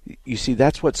 You see,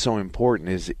 that's what's so important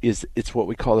is it's what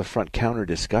we call the front counter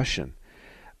discussion.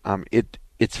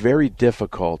 It's very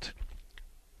difficult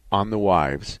on the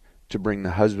wives to bring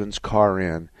the husband's car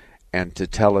in and to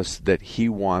tell us that he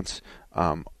wants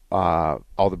all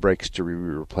the brakes to be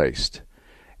replaced.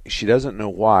 She doesn't know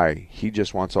why. He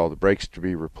just wants all the brakes to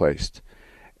be replaced.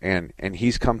 And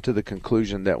he's come to the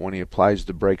conclusion that when he applies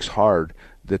the brakes hard,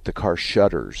 that the car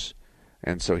shudders.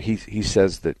 And so he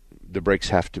says that the brakes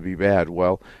have to be bad.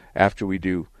 Well, after we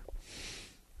do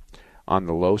on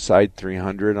the low side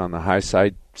 $300, on the high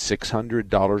side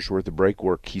 $600 worth of brake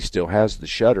work, he still has the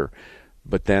shudder.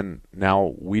 But then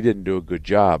now we didn't do a good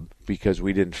job because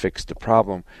we didn't fix the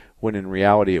problem, when in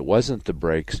reality it wasn't the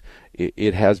brakes.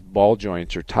 It has ball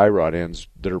joints or tie rod ends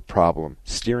that are a problem.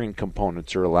 Steering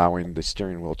components are allowing the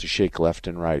steering wheel to shake left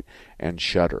and right and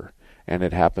shudder. And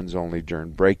it happens only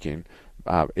during braking.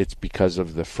 It's because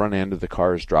of the front end of the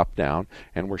car is dropped down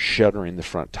and we're shuddering the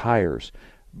front tires.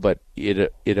 But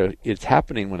it's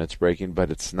happening when it's braking,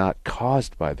 but it's not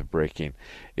caused by the braking.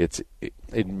 It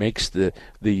makes the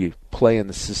play and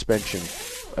the suspension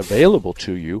available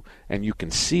to you, and you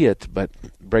can see it, but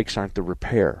brakes aren't the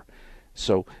repair.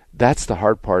 So that's the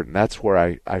hard part, and that's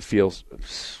where I feel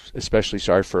especially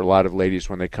sorry for a lot of ladies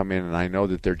when they come in, and I know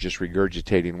that they're just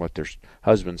regurgitating what their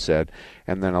husband said.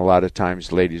 And then a lot of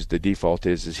times, ladies, the default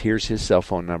is here's his cell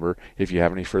phone number. If you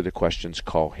have any further questions,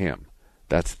 call him.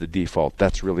 That's the default.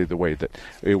 That's really the way that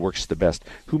it works the best.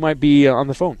 Who might be on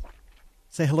the phone?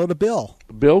 Say hello to Bill.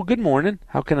 Bill, good morning.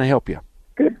 How can I help you?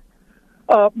 Good.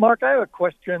 Mark, I have a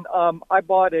question. I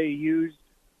bought a used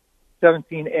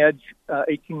 17 Edge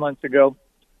 18 months ago.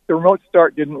 The remote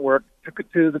start didn't work. Took it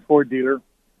to the Ford dealer,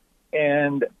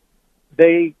 and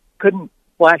they couldn't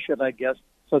flash it, I guess,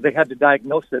 so they had to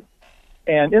diagnose it.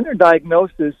 And in their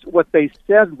diagnosis, what they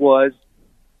said was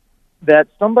that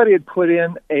somebody had put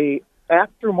in a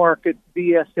aftermarket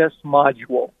VSS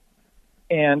module,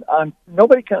 and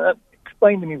nobody can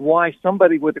explain to me why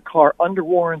somebody with a car under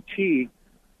warranty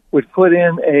would put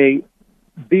in a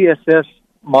VSS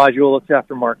module that's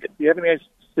aftermarket. Do you have any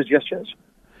suggestions?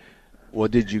 Well,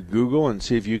 did you Google and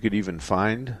see if you could even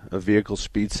find a vehicle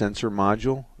speed sensor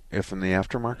module if in the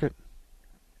aftermarket?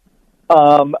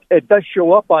 It does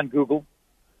show up on Google.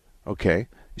 Okay,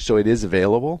 so it is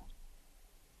available?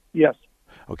 Yes.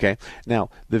 Okay. Now,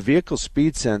 the vehicle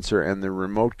speed sensor and the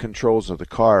remote controls of the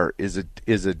car is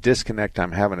a disconnect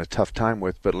I'm having a tough time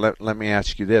with, but let me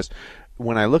ask you this.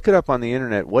 When I look it up on the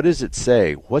internet, what does it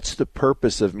say? What's the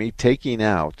purpose of me taking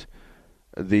out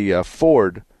the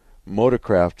Ford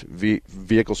Motorcraft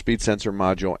vehicle speed sensor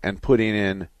module and putting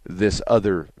in this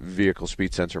other vehicle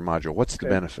speed sensor module? What's the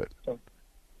benefit?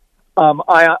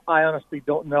 I honestly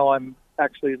don't know. I'm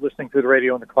actually listening to the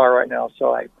radio in the car right now,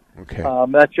 so okay.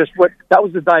 That's just that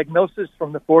was the diagnosis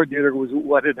from the Ford dealer, was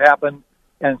what had happened,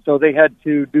 and so they had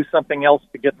to do something else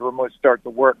to get the remote start to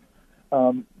work.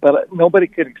 But nobody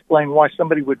could explain why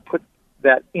somebody would put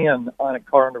that in on a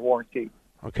car under warranty.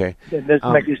 Okay. It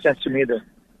doesn't make any sense to me either.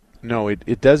 No,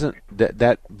 it doesn't.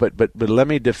 But let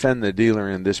me defend the dealer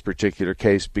in this particular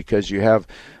case, because you have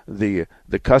the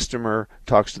customer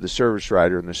talks to the service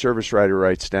writer, and the service writer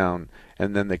writes down,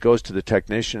 and then it goes to the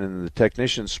technician, and the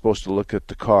technician's supposed to look at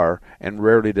the car, and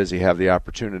rarely does he have the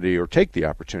opportunity or take the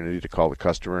opportunity to call the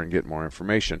customer and get more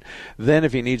information. Then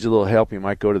if he needs a little help, he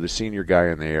might go to the senior guy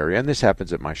in the area, and this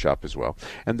happens at my shop as well.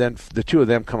 And then the two of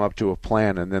them come up to a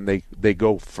plan, and then they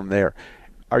go from there.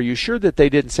 Are you sure that they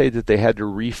didn't say that they had to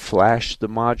reflash the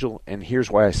module? And here's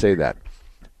why I say that.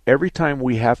 Every time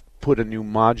we have to put a new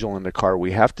module in the car,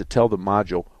 we have to tell the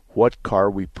module what car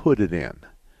we put it in.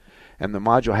 And the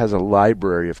module has a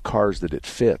library of cars that it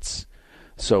fits.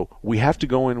 So we have to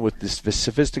go in with this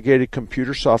sophisticated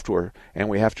computer software, and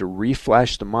we have to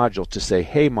reflash the module to say,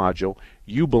 hey, module,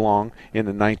 you belong in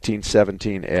a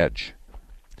 1917 Edge.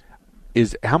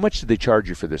 How much did they charge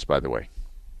you for this, by the way?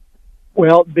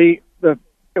 Well,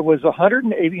 it was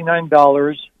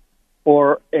 $189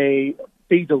 for a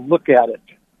fee to look at it.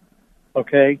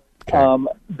 Okay.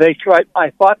 They tried.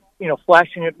 I thought,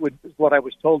 flashing it was what I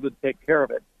was told to take care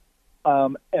of it,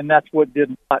 and that's what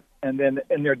did not. And then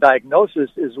in their diagnosis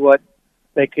is what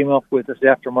they came up with, this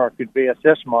aftermarket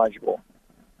VSS module.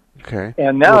 Okay.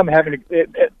 And now I'm having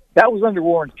that was under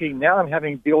warranty. Now I'm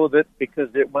having to deal with it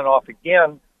because it went off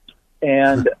again,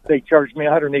 and they charged me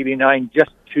 $189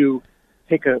 just to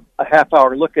take a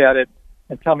half-hour look at it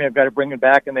and tell me I've got to bring it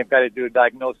back, and they've got to do a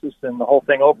diagnosis and the whole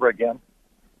thing over again.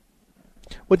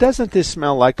 Well, doesn't this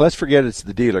smell like, let's forget it's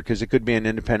the dealer, because it could be an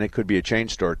independent, it could be a chain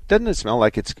store. Doesn't it smell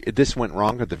like this went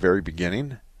wrong at the very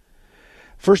beginning?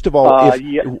 First of all,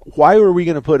 why were we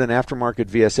going to put an aftermarket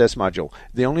VSS module?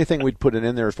 The only thing we'd put it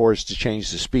in there for is to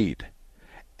change the speed.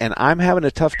 And I'm having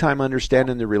a tough time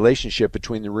understanding the relationship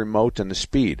between the remote and the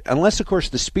speed. Unless, of course,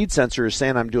 the speed sensor is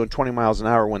saying I'm doing 20 miles an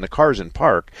hour when the car's in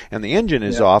park and the engine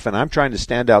is off, and I'm trying to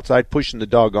stand outside pushing the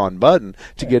doggone button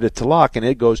to get it to lock, and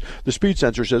it goes, the speed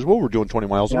sensor says, well, we're doing 20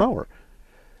 miles an hour.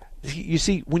 You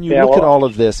see, when you look at all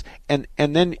of this, and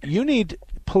then you need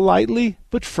politely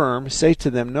but firm say to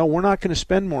them, no, we're not going to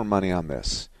spend more money on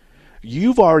this.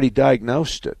 You've already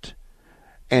diagnosed it.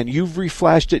 And you've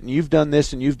reflashed it, and you've done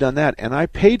this, and you've done that, and I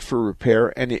paid for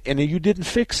repair, and you didn't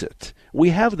fix it.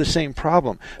 We have the same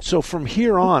problem. So from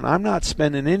here on, I'm not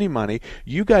spending any money.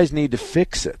 You guys need to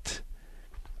fix it.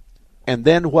 And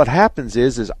then what happens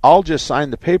is I'll just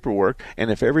sign the paperwork, and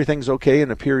if everything's okay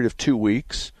in a period of 2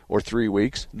 weeks or 3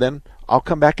 weeks, then I'll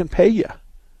come back and pay you.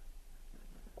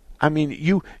 I mean,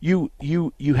 you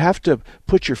have to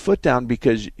put your foot down,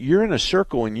 because you're in a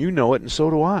circle, and you know it, and so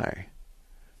do I.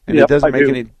 And it doesn't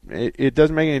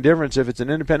make any difference if it's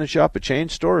an independent shop, a chain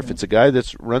store, if it's a guy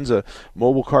that runs a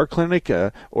mobile car clinic,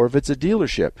 or if it's a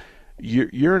dealership.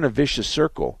 You're in a vicious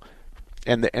circle,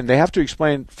 and they have to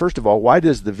explain, first of all, why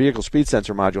does the vehicle speed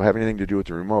sensor module have anything to do with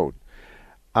the remote?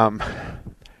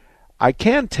 I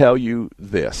can tell you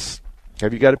this.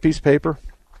 Have you got a piece of paper?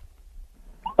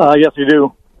 Yes, you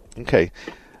do. Okay,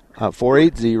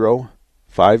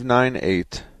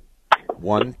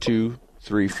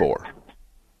 480-598-1234.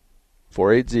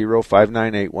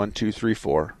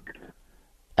 480-598-1234.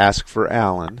 Ask for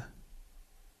Alan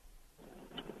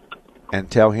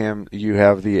and tell him you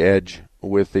have the Edge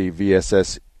with the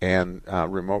VSS and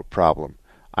remote problem.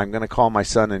 I'm going to call my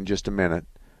son in just a minute.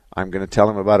 I'm going to tell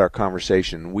him about our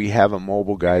conversation. We have a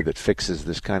mobile guy that fixes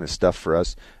this kind of stuff for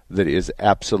us that is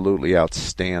absolutely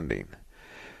outstanding.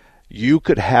 You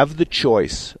could have the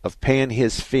choice of paying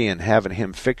his fee and having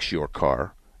him fix your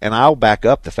car, and I'll back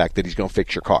up the fact that he's going to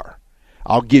fix your car.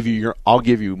 I'll give you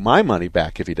my money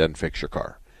back if he doesn't fix your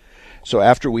car. So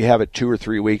after we have it 2 or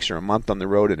 3 weeks or a month on the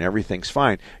road and everything's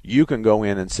fine, you can go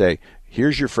in and say,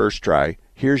 here's your first try,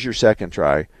 here's your second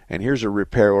try, and here's a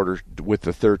repair order with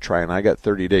the third try, and I got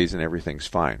 30 days and everything's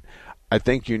fine. I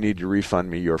think you need to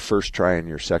refund me your first try and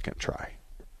your second try.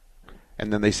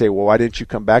 And then they say, well, why didn't you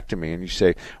come back to me? And you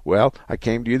say, well, I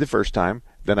came to you the first time.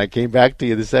 Then I came back to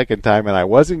you the second time, and I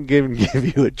wasn't going to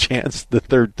give you a chance the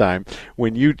third time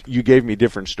when you gave me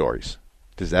different stories.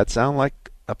 Does that sound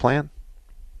like a plan?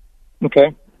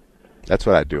 Okay. That's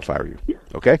what I'd do if I were you.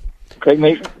 Okay? Okay,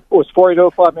 mate. It was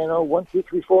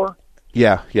 480-590-1234?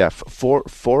 Yeah.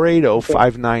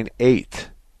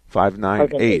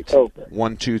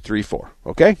 480-598-1234.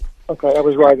 Okay? Okay, I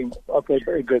was writing. Okay,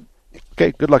 very good.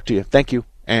 Okay, good luck to you. Thank you.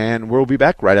 And we'll be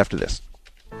back right after this.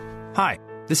 Hi,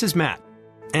 this is Matt.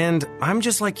 And I'm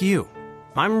just like you.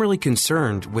 I'm really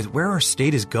concerned with where our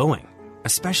state is going,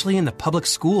 especially in the public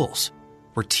schools,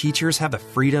 where teachers have the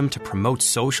freedom to promote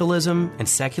socialism and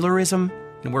secularism,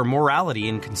 and where morality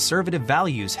and conservative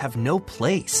values have no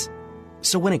place.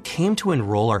 So when it came to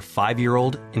enroll our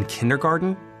 5-year-old in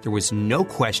kindergarten, There was no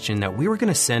question that we were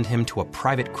going to send him to a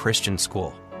private Christian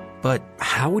school. But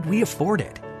how would we afford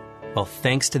it? Well,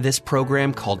 thanks to this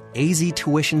program called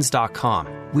aztuitions.com,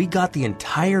 we got the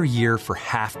entire year for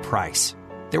half price.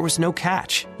 There was no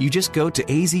catch. You just go to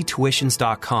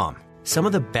aztuitions.com. Some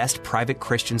of the best private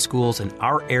Christian schools in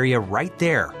our area right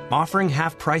there, offering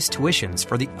half-price tuitions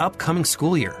for the upcoming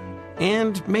school year.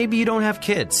 And maybe you don't have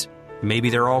kids. Maybe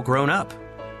they're all grown up.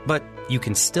 But you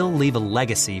can still leave a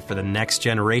legacy for the next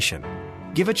generation.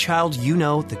 Give a child you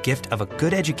know the gift of a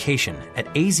good education at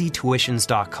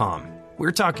aztuitions.com.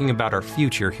 We're talking about our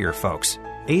future here, folks.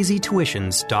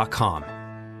 aztuitions.com.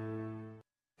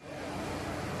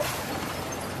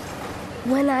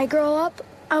 When I grow up,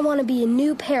 I want to be a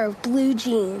new pair of blue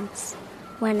jeans.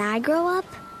 When I grow up,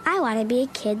 I want to be a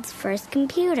kid's first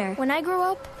computer. When I grow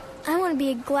up, I want to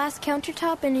be a glass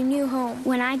countertop in a new home.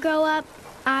 When I grow up,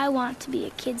 I want to be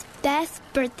a kid's best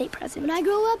birthday present. When I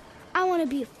grow up, I want to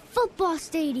be a football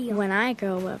stadium. When I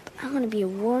grow up, I want to be a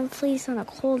warm fleece on a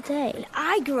cold day. When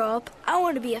I grow up, I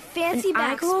want to be a fancy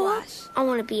backsplash. I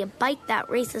want to be a bike that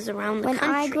races around the country.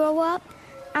 When I grow up,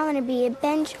 I want to be a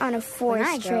bench on a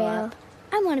forest trail.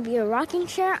 I want to be a rocking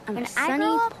chair on a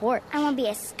sunny porch. I want to be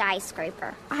a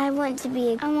skyscraper. I want to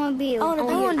be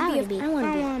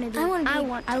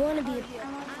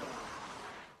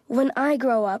When I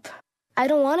grow up, I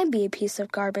don't want to be a piece of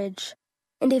garbage.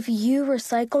 And if you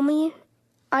recycle me,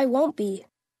 I won't be.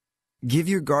 Give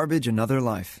your garbage another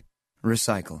life.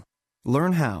 Recycle.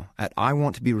 Learn how at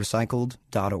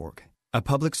iwanttoberecycled.org. A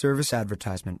public service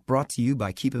advertisement brought to you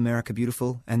by Keep America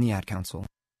Beautiful and the Ad Council.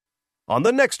 On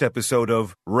the next episode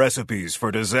of Recipes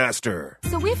for Disaster.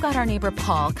 So we've got our neighbor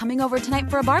Paul coming over tonight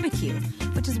for a barbecue,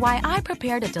 which is why I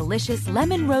prepared a delicious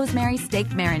lemon rosemary steak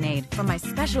marinade from my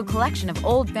special collection of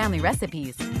old family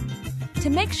recipes. To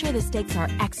make sure the steaks are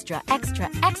extra, extra,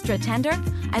 extra tender,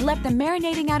 I left them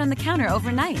marinating out on the counter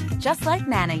overnight, just like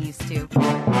Nana used to.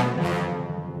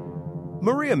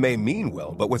 Maria may mean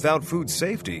well, but without food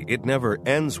safety, it never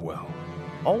ends well.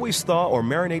 Always thaw or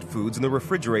marinate foods in the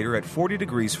refrigerator at 40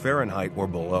 degrees Fahrenheit or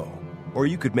below, or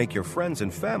you could make your friends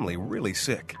and family really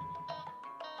sick.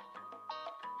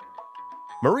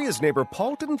 Maria's neighbor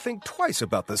Paul didn't think twice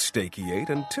about the steak he ate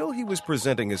until he was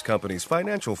presenting his company's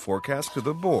financial forecast to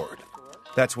the board.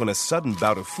 That's when a sudden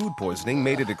bout of food poisoning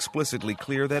made it explicitly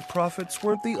clear that profits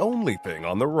weren't the only thing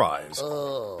on the rise.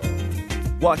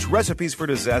 Watch Recipes for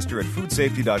Disaster at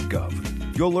foodsafety.gov.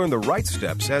 You'll learn the right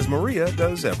steps as Maria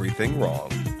does everything wrong.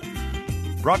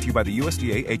 Brought to you by the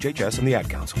USDA, HHS, and the Ad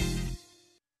Council.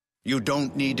 You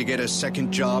don't need to get a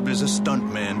second job as a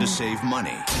stuntman to save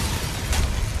money.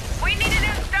 We need a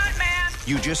new stuntman!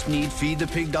 You just need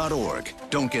feedthepig.org.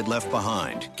 Don't get left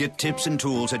behind. Get tips and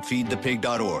tools at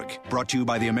feedthepig.org. Brought to you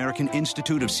by the American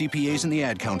Institute of CPAs and the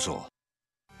Ad Council.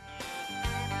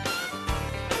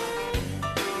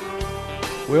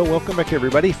 Well, welcome back,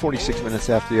 everybody. 46 minutes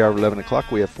after the hour of 11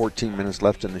 o'clock. We have 14 minutes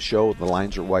left in the show. The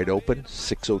lines are wide open.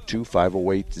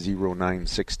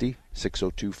 602-508-0960.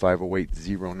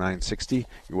 602-508-0960.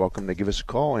 You're welcome to give us a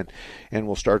call, and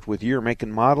we'll start with your make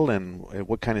and model and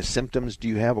what kind of symptoms do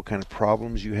you have, what kind of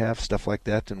problems you have, stuff like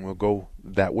that, and we'll go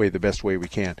that way the best way we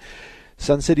can.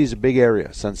 Sun City is a big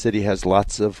area. Sun City has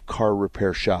lots of car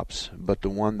repair shops, but the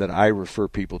one that I refer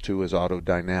people to is Auto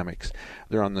Dynamics.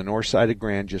 They're on the north side of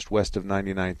Grand, just west of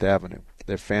 99th Avenue.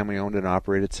 They're family-owned and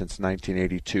operated since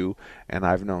 1982, and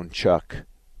I've known Chuck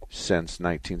since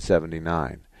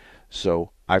 1979.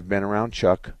 So I've been around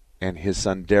Chuck, and his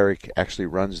son Derek actually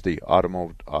runs the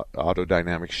Auto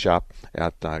Dynamics shop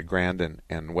at Grand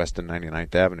and West and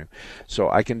 99th Avenue.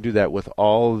 So I can do that with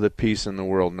all the peace in the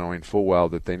world, knowing full well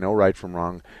that they know right from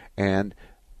wrong. And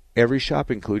every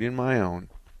shop, including my own,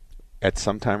 at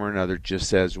some time or another just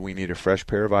says, we need a fresh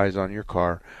pair of eyes on your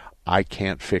car. I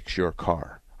can't fix your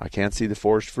car. I can't see the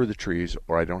forest for the trees,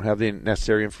 or I don't have the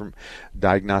necessary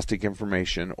diagnostic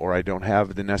information, or I don't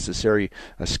have the necessary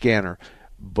scanner.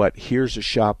 But here's a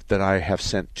shop that I have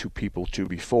sent two people to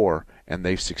before, and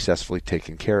they've successfully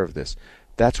taken care of this.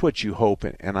 That's what you hope.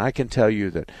 And I can tell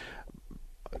you that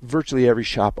virtually every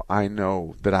shop I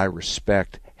know that I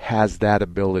respect has that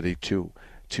ability to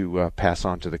pass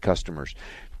on to the customers.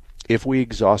 If we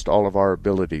exhaust all of our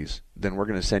abilities, then we're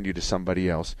going to send you to somebody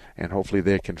else, and hopefully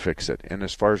they can fix it. And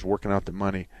as far as working out the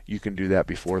money, you can do that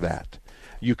before that.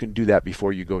 You can do that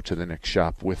before you go to the next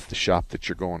shop with the shop that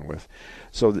you're going with.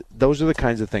 So those are the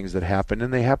kinds of things that happen,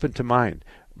 and they happen to mine.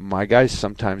 My guys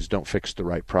sometimes don't fix the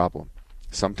right problem.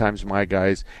 Sometimes my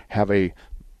guys have a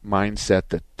mindset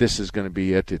that this is going to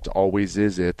be it, it always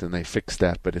is it, and they fix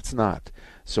that, but it's not.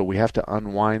 So we have to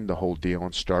unwind the whole deal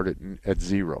and start it at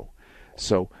zero.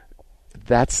 So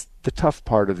that's the tough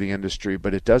part of the industry,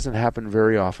 but it doesn't happen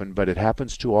very often, but it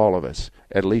happens to all of us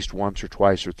at least once or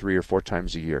twice or 3 or 4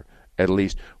 times a year, at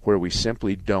least, where we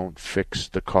simply don't fix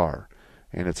the car.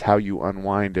 And it's how you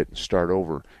unwind it and start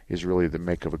over is really the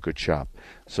make of a good shop.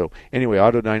 So anyway,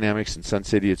 Auto Dynamics in Sun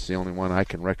City, it's the only one I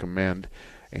can recommend.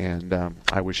 And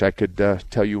I wish I could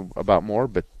tell you about more,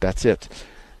 but that's it.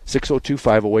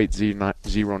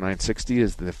 602-508-0960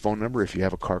 is the phone number if you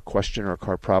have a car question or a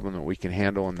car problem that we can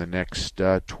handle in the next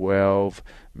 12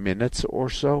 minutes or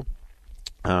so.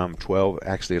 12,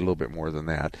 actually a little bit more than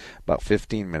that, about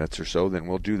 15 minutes or so, then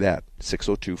we'll do that.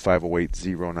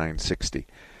 602-508-0960.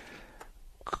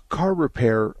 Car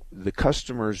repair, the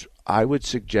customers, I would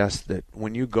suggest that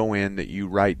when you go in that you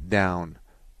write down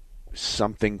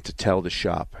something to tell the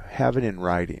shop. Have it in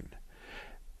writing.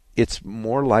 It's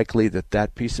more likely that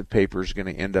that piece of paper is going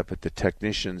to end up at the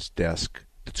technician's desk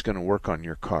that's going to work on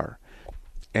your car.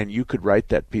 And you could write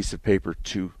that piece of paper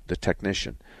to the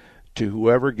technician, to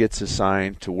whoever gets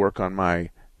assigned to work on my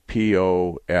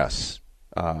POS,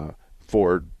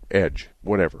 Ford Edge,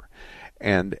 whatever.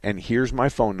 And here's my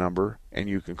phone number, and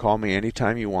you can call me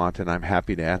anytime you want, and I'm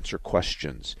happy to answer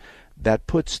questions. That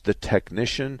puts the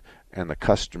technician and the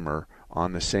customer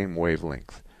on the same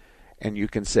wavelength. And you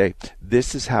can say,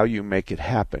 this is how you make it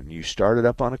happen. You start it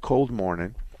up on a cold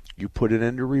morning, you put it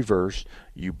into reverse,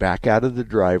 you back out of the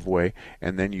driveway,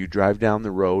 and then you drive down the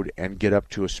road and get up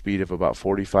to a speed of about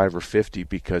 45 or 50,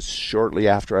 because shortly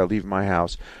after I leave my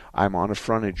house, I'm on a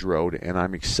frontage road and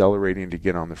I'm accelerating to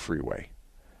get on the freeway.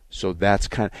 So that's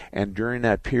and during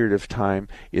that period of time,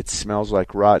 it smells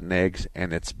like rotten eggs,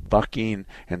 and it's bucking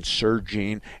and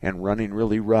surging and running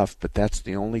really rough, but that's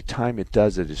the only time it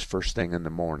does it is first thing in the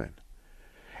morning.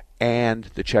 And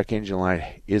the check engine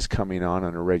light is coming on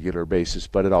a regular basis,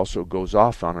 but it also goes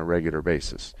off on a regular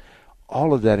basis.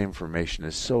 All of that information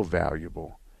is so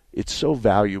valuable. It's so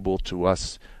valuable to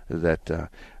us that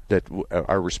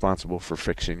are responsible for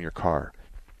fixing your car.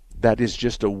 That is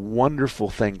just a wonderful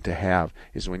thing to have,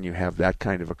 is when you have that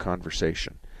kind of a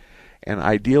conversation. And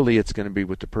ideally it's going to be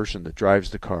with the person that drives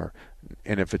the car.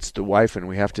 And if it's the wife and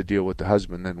we have to deal with the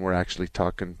husband, then we're actually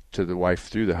talking to the wife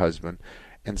through the husband.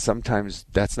 And sometimes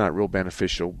that's not real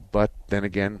beneficial, but then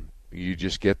again, you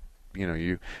just get,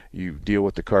 you deal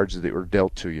with the cards that were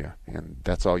dealt to you, and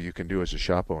that's all you can do as a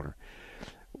shop owner.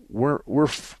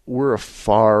 We're a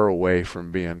far away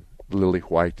from being lily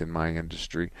white in my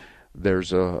industry.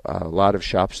 There's a lot of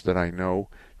shops that I know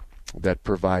that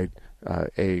provide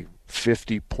a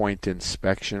 50-point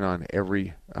inspection on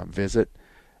every visit,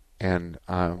 and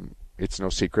it's no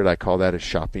secret I call that a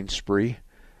shopping spree.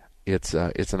 It's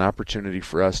an opportunity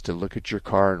for us to look at your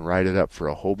car and write it up for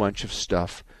a whole bunch of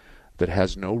stuff that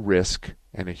has no risk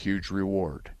and a huge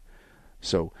reward.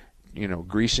 So,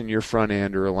 greasing your front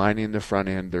end or aligning the front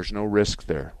end, there's no risk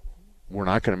there. We're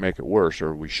not going to make it worse,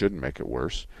 or we shouldn't make it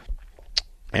worse.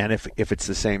 And if it's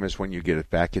the same as when you get it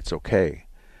back, it's okay.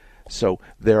 So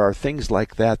there are things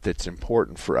like that that's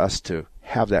important for us to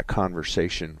have that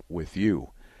conversation with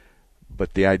you.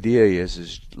 But the idea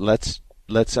is let's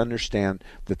understand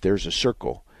that there's a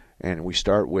circle, and we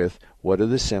start with what are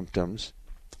the symptoms,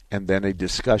 and then a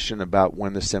discussion about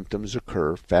when the symptoms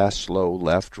occur: fast, slow,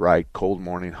 left, right, cold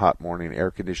morning, hot morning,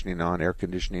 air conditioning on, air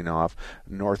conditioning off,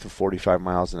 north of 45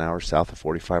 miles an hour, south of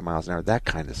 45 miles an hour, that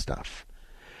kind of stuff.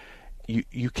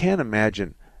 You can't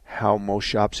imagine how most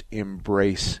shops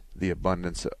embrace the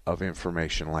abundance of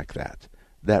information like that.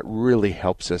 That really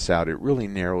helps us out. It really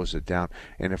narrows it down.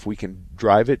 And if we can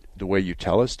drive it the way you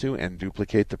tell us to and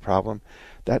duplicate the problem,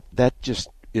 that just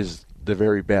is the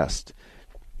very best.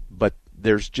 But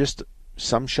there's just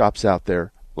some shops out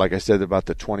there, like I said about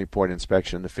the 20-point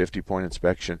inspection, the 50-point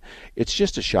inspection, it's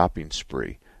just a shopping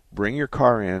spree. Bring your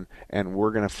car in, and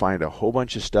we're going to find a whole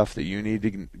bunch of stuff that you need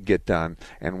to get done,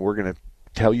 and we're going to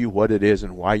tell you what it is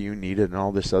and why you need it and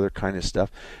all this other kind of stuff.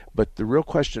 But the real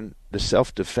question, the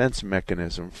self-defense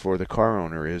mechanism for the car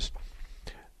owner is,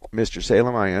 Mr.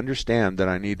 Salem, I understand that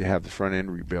I need to have the front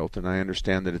end rebuilt, and I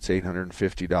understand that it's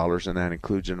 $850, and that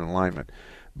includes an alignment.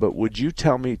 But would you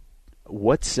tell me,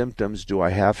 what symptoms do I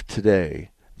have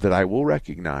today that I will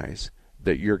recognize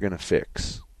that you're going to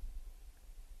fix?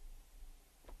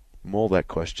 Mull that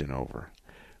question over.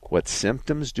 What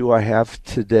symptoms do I have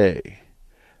today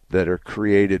that are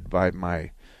created by my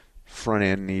front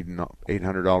end needing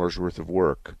 $800 worth of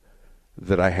work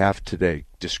that I have today?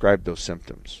 Describe those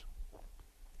symptoms.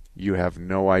 You have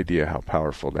no idea how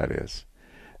powerful that is,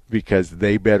 because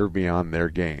they better be on their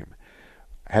game.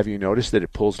 Have you noticed that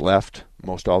it pulls left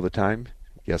most all the time?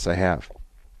 Yes, I have.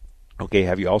 Okay,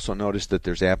 have you also noticed that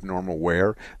there's abnormal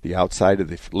wear? The outside of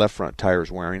the left front tire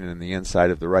is wearing and the inside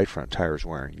of the right front tire is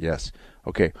wearing. Yes.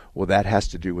 Okay, well that has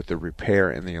to do with the repair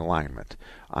and the alignment.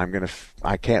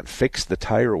 I can't fix the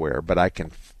tire wear, but I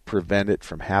can prevent it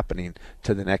from happening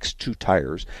to the next 2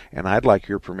 tires. And I'd like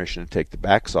your permission to take the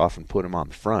backs off and put them on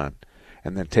the front,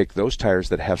 and then take those tires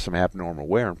that have some abnormal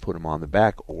wear and put them on the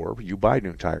back, or you buy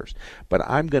new tires. But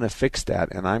I'm going to fix that,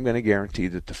 and I'm going to guarantee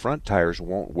that the front tires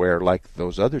won't wear like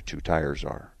those other 2 tires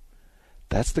are.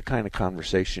 That's the kind of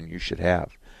conversation you should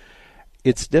have.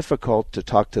 It's difficult to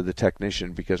talk to the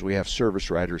technician because we have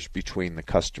service writers between the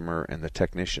customer and the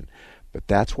technician. But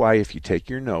that's why if you take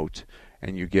your note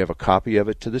and you give a copy of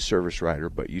it to the service writer,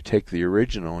 but you take the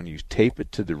original and you tape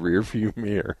it to the rear view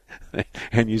mirror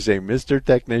and you say, Mr.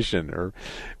 Technician, or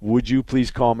would you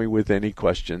please call me with any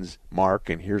questions, Mark,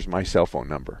 and here's my cell phone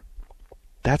number.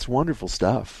 That's wonderful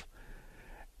stuff.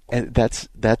 And that's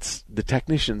the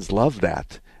technicians love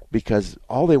that, because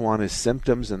all they want is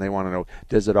symptoms, and they want to know,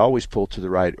 does it always pull to the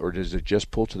right, or does it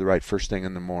just pull to the right first thing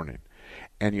in the morning?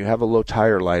 And you have a low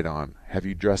tire light on. Have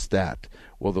you addressed that?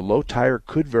 Well, the low tire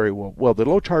could very well, the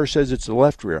low tire says it's the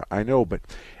left rear. I know, but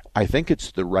I think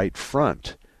it's the right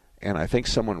front. And I think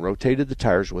someone rotated the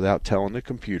tires without telling the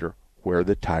computer where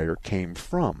the tire came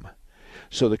from.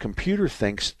 So the computer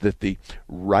thinks that the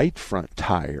right front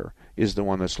tire is the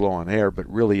one that's low on air, but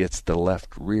really it's the left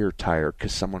rear tire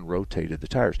because someone rotated the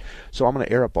tires. So I'm going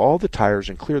to air up all the tires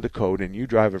and clear the code, and you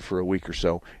drive it for a week or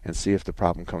so and see if the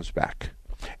problem comes back.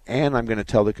 And I'm going to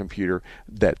tell the computer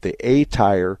that the A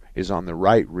tire is on the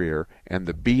right rear and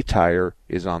the B tire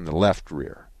is on the left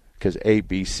rear, because A,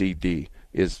 B, C, D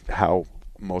is how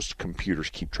most computers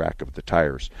keep track of the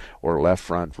tires, or left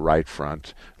front,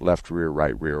 left rear,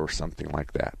 right rear, or something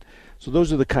like that. So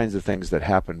those are the kinds of things that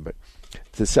happen. But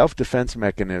the self-defense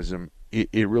mechanism,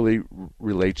 it really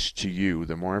relates to you.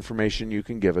 The more information you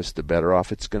can give us, the better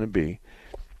off it's going to be.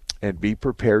 And be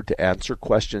prepared to answer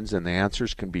questions, and the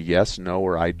answers can be yes, no,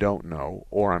 or I don't know,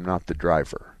 or I'm not the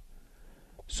driver.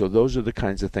 So those are the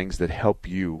kinds of things that help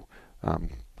you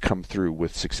come through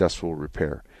with successful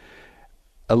repair.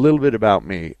 A little bit about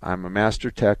me. I'm a master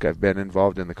tech. I've been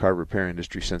involved in the car repair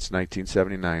industry since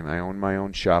 1979. I own my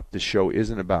own shop. This show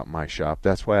isn't about my shop.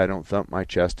 That's why I don't thump my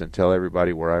chest and tell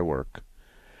everybody where I work.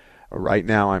 Right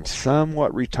now I'm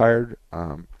somewhat retired,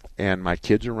 and my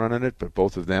kids are running it, but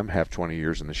both of them have 20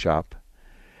 years in the shop.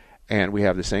 And we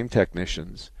have the same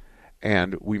technicians,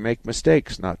 and we make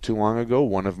mistakes. Not too long ago,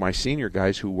 one of my senior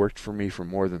guys who worked for me for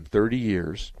more than 30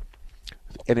 years,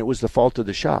 and it was the fault of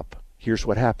the shop. Here's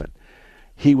what happened.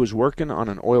 He was working on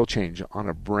an oil change on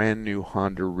a brand new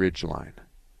Honda Ridgeline.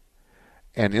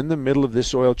 And in the middle of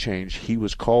this oil change, he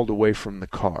was called away from the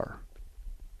car.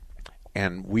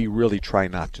 And we really try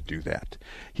not to do that.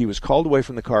 He was called away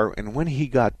from the car, and when he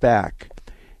got back,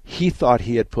 he thought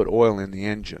he had put oil in the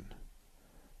engine.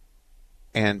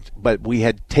 But we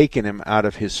had taken him out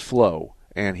of his flow,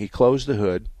 and he closed the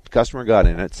hood. The customer got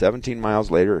in it. 17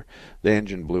 miles later, the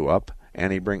engine blew up,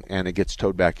 and it gets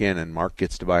towed back in, and Mark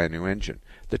gets to buy a new engine.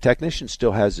 The technician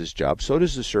still has his job. So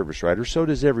does the service writer. So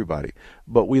does everybody.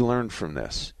 But we learned from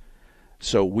this.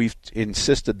 So we've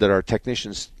insisted that our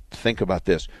technicians think about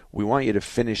this. We want you to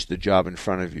finish the job in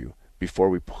front of you before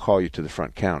we call you to the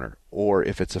front counter. Or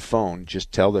if it's a phone,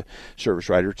 just tell the service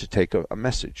writer to take a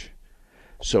message.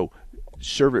 So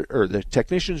the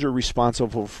technicians are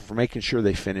responsible for making sure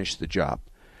they finish the job.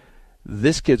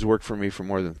 This kid's worked for me for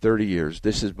more than 30 years.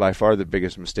 This is by far the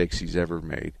biggest mistakes he's ever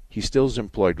made. He still is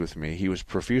employed with me. He was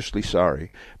profusely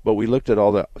sorry, but we looked at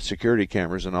all the security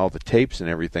cameras and all the tapes and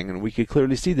everything, and we could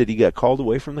clearly see that he got called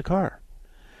away from the car.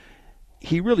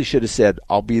 He really should have said,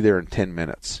 I'll be there in 10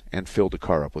 minutes, and filled the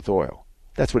car up with oil.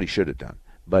 That's what he should have done,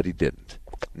 but he didn't.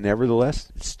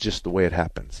 Nevertheless, it's just the way it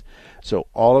happens. So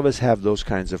all of us have those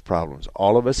kinds of problems.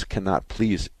 All of us cannot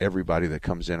please everybody that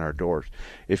comes in our doors.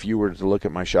 If you were to look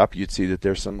at my shop, you'd see that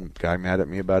there's some guy mad at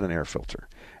me about an air filter.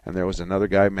 And there was another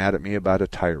guy mad at me about a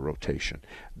tire rotation.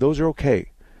 Those are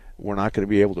okay. We're not going to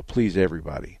be able to please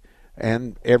everybody.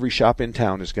 And every shop in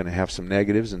town is going to have some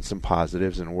negatives and some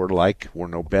positives, and we're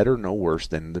no better, no worse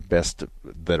than the best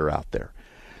that are out there.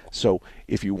 So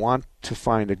if you want to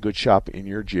find a good shop in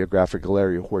your geographical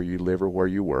area where you live or where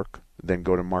you work, then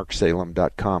go to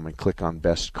marksalem.com and click on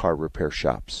Best Car Repair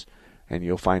Shops. And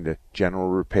you'll find a general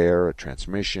repair, a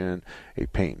transmission, a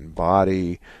paint and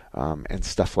body, and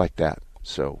stuff like that.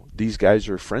 So these guys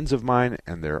are friends of mine,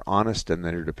 and they're honest, and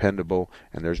they're dependable,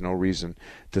 and there's no reason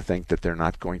to think that they're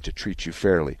not going to treat you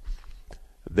fairly.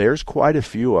 There's quite a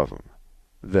few of them.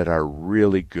 that are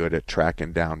really good at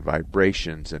tracking down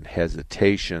vibrations and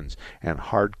hesitations and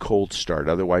hard cold start.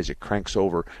 Otherwise, it cranks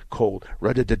over cold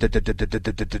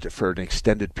for an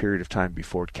extended period of time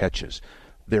before it catches.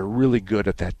 They're really good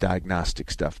at that diagnostic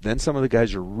stuff. Then some of the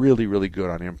guys are really, really good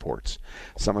on imports.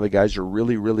 Some of the guys are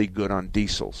really, really good on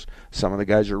diesels. Some of the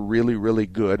guys are really, really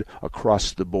good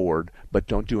across the board, but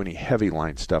don't do any heavy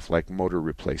line stuff like motor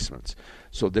replacements.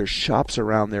 So there's shops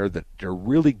around there that are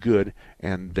really good,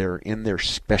 and they're in their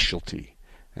specialty.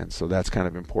 And so that's kind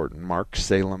of important.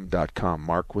 MarkSalem.com.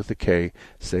 Mark with a K,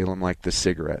 Salem like the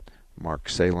cigarette.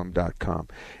 MarkSalem.com.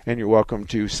 And you're welcome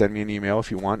to send me an email if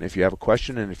you want, if you have a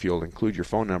question, and if you'll include your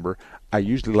phone number. I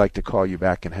usually like to call you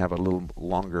back and have a little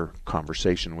longer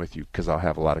conversation with you because I'll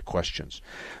have a lot of questions.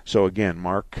 So again,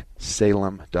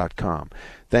 MarkSalem.com.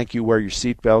 Thank you. Wear your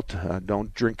seatbelt.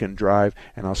 Don't drink and drive.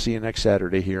 And I'll see you next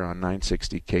Saturday here on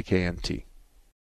 960 KKNT.